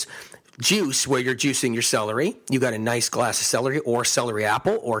can do this juice where you're juicing your celery. You got a nice glass of celery or celery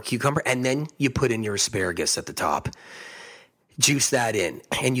apple or cucumber, and then you put in your asparagus at the top. juice that in,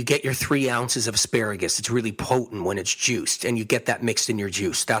 and you get your 3 ounces of asparagus. It's really potent when it's juiced, and you get that mixed in your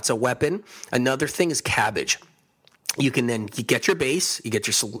juice. That's a weapon. Another thing is cabbage. You get your base, you get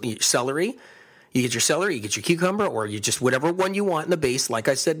your celery, you get your cucumber, or you just whatever one you want in the base, like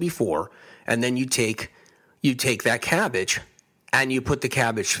I said before, and then you take that cabbage and you put the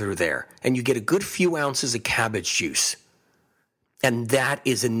cabbage through there, and you get a good few ounces of cabbage juice. And that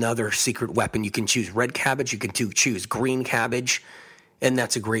is another secret weapon. You can choose red cabbage, you can choose green cabbage, and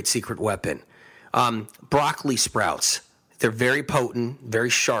that's a great secret weapon. Broccoli sprouts, they're very potent, very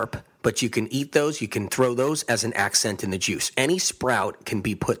sharp, but you can eat those, you can throw those as an accent in the juice. Any sprout can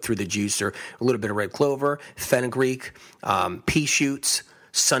be put through the juicer, a little bit of red clover, fenugreek, pea shoots,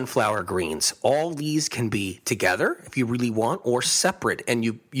 sunflower greens. All these can be together if you really want, or separate, and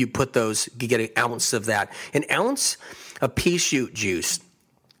you put those, you get an ounce of that. An ounce of pea shoot juice,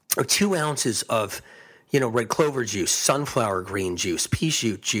 or 2 ounces of, red clover juice, sunflower green juice, pea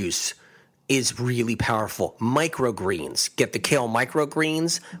shoot juice is really powerful. Microgreens. Get the kale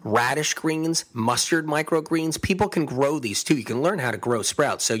microgreens, radish greens, mustard microgreens. People can grow these too. You can learn how to grow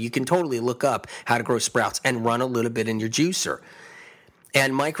sprouts. So you can totally look up how to grow sprouts and run a little bit in your juicer.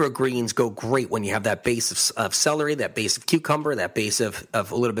 And microgreens go great when you have that base of celery, that base of cucumber, that base of a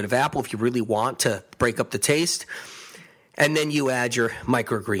little bit of apple if you really want to break up the taste. And then you add your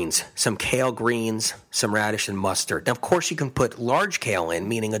microgreens, some kale greens, some radish, and mustard. Now, of course, you can put large kale in,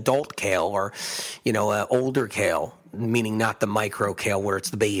 meaning adult kale, or, older kale, meaning not the micro kale where it's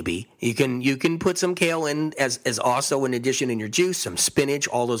the baby. You can put some kale in as also in addition in your juice, some spinach.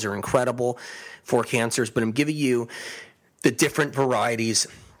 All those are incredible for cancers. But I'm giving you the different varieties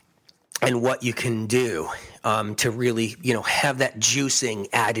and what you can do to really, have that juicing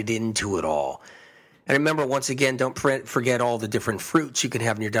added into it all. And remember, once again, don't forget all the different fruits you can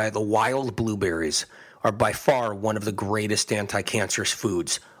have in your diet. The wild blueberries are by far one of the greatest anti-cancerous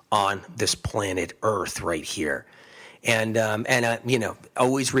foods on this planet Earth right here. And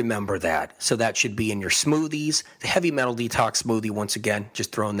always remember that. So that should be in your smoothies. The heavy metal detox smoothie, once again,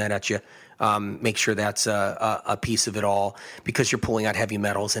 just throwing that at you. Make sure that's a piece of it all, because you're pulling out heavy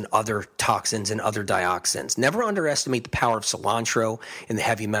metals and other toxins and other dioxins. Never underestimate the power of cilantro in the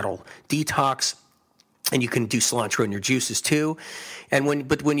heavy metal detox. And you can do cilantro in your juices too. And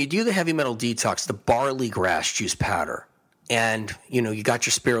when you do the heavy metal detox, the barley grass juice powder, and you got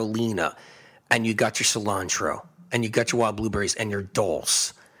your spirulina, and you got your cilantro, and you got your wild blueberries and your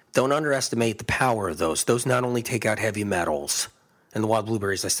dulse. Don't underestimate the power of those. Those not only take out heavy metals, and the wild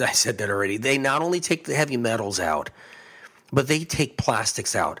blueberries, I said that already. They not only take the heavy metals out, but they take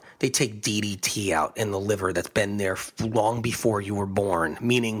plastics out. They take DDT out in the liver that's been there long before you were born,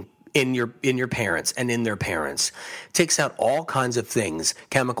 meaning in your parents and in their parents. It takes out all kinds of things,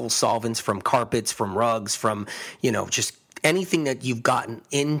 chemical solvents from carpets, from rugs, from, just anything that you've gotten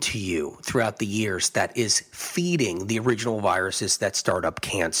into you throughout the years that is feeding the original viruses that start up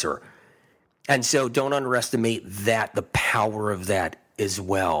cancer. And so don't underestimate that, the power of that as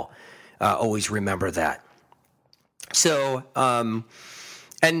well. Always remember that. So,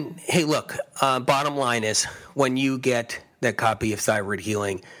 and hey, look, bottom line is, when you get that copy of Thyroid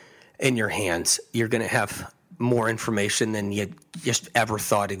Healing in your hands, you're going to have more information than you just ever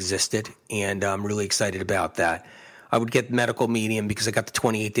thought existed, and I'm really excited about that. I would get Medical Medium because I got the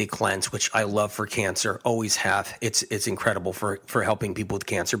 28-day cleanse, which I love for cancer, always have. It's incredible for helping people with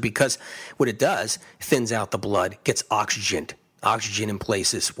cancer, because what it does, thins out the blood, gets oxygen in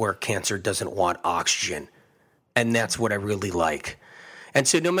places where cancer doesn't want oxygen, and that's what I really like. And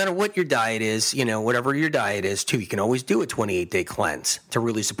so no matter what your diet is, whatever your diet is too, you can always do a 28-day cleanse to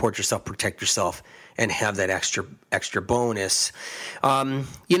really support yourself, protect yourself, and have that extra bonus.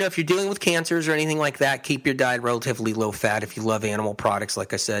 If you're dealing with cancers or anything like that, keep your diet relatively low fat. If you love animal products,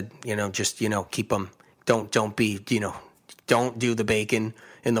 like I said, just keep them. Don't do the bacon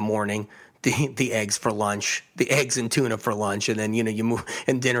in the morning, the eggs for lunch, the eggs and tuna for lunch, and then you move,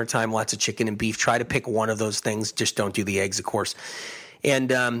 and dinner time, lots of chicken and beef. Try to pick one of those things. Just don't do the eggs, of course.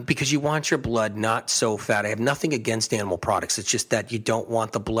 And because you want your blood not so fat. I have nothing against animal products. It's just that you don't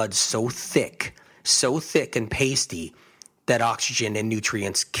want the blood so thick and pasty that oxygen and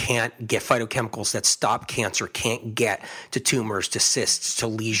nutrients can't get, phytochemicals that stop cancer can't get to tumors, to cysts, to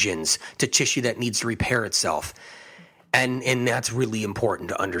lesions, to tissue that needs to repair itself. And that's really important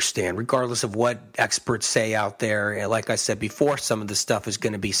to understand, regardless of what experts say out there. And like I said before, some of the stuff is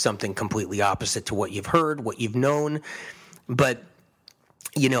going to be something completely opposite to what you've heard, what you've known. But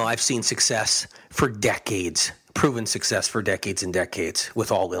I've seen success for decades, proven success for decades and decades with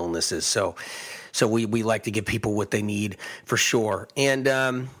all illnesses. So we like to give people what they need for sure.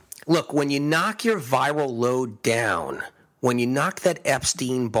 And look, when you knock your viral load down when you knock that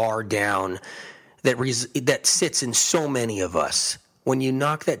Epstein bar down that sits in so many of us, when you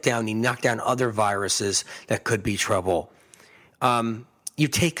knock that down, you knock down other viruses that could be trouble. You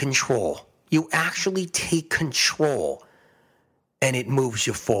take control. You actually take control, and it moves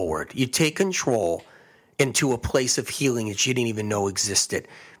you forward. You take control into a place of healing that you didn't even know existed,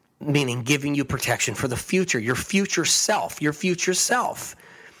 meaning giving you protection for the future, your future self.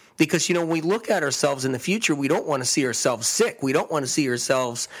 Because, when we look at ourselves in the future, we don't want to see ourselves sick. We don't want to see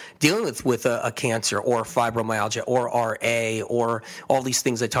ourselves dealing with a cancer or fibromyalgia or RA or all these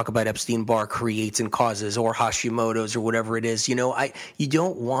things I talk about Epstein-Barr creates and causes, or Hashimoto's or whatever it is. You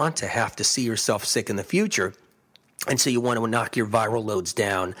don't want to have to see yourself sick in the future. And so you want to knock your viral loads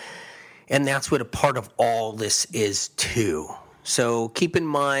down. And that's what a part of all this is too. So keep in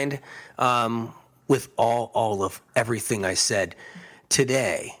mind with all of everything I said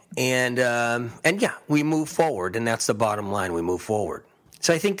today. And yeah, we move forward, and that's the bottom line. We move forward.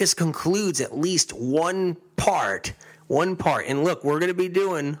 So I think this concludes at least one part. And look, we're going to be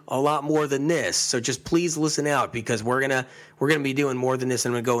doing a lot more than this. So just please listen out, because we're going to be doing more than this,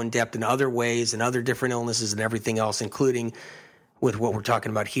 and we're going to go in depth in other ways and other different illnesses and everything else, including with what we're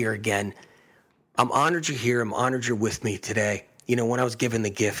talking about here again. I'm honored you're here. I'm honored you're with me today. When I was given the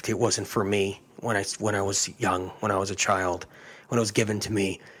gift, it wasn't for me when I was young, when I was a child, when it was given to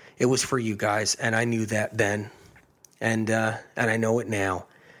me. It was for you guys, and I knew that then, and I know it now.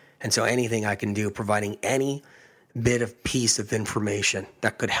 And so anything I can do, providing any bit of piece of information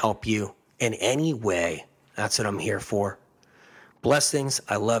that could help you in any way, that's what I'm here for. Blessings.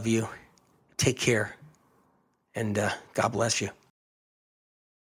 I love you. Take care, and God bless you.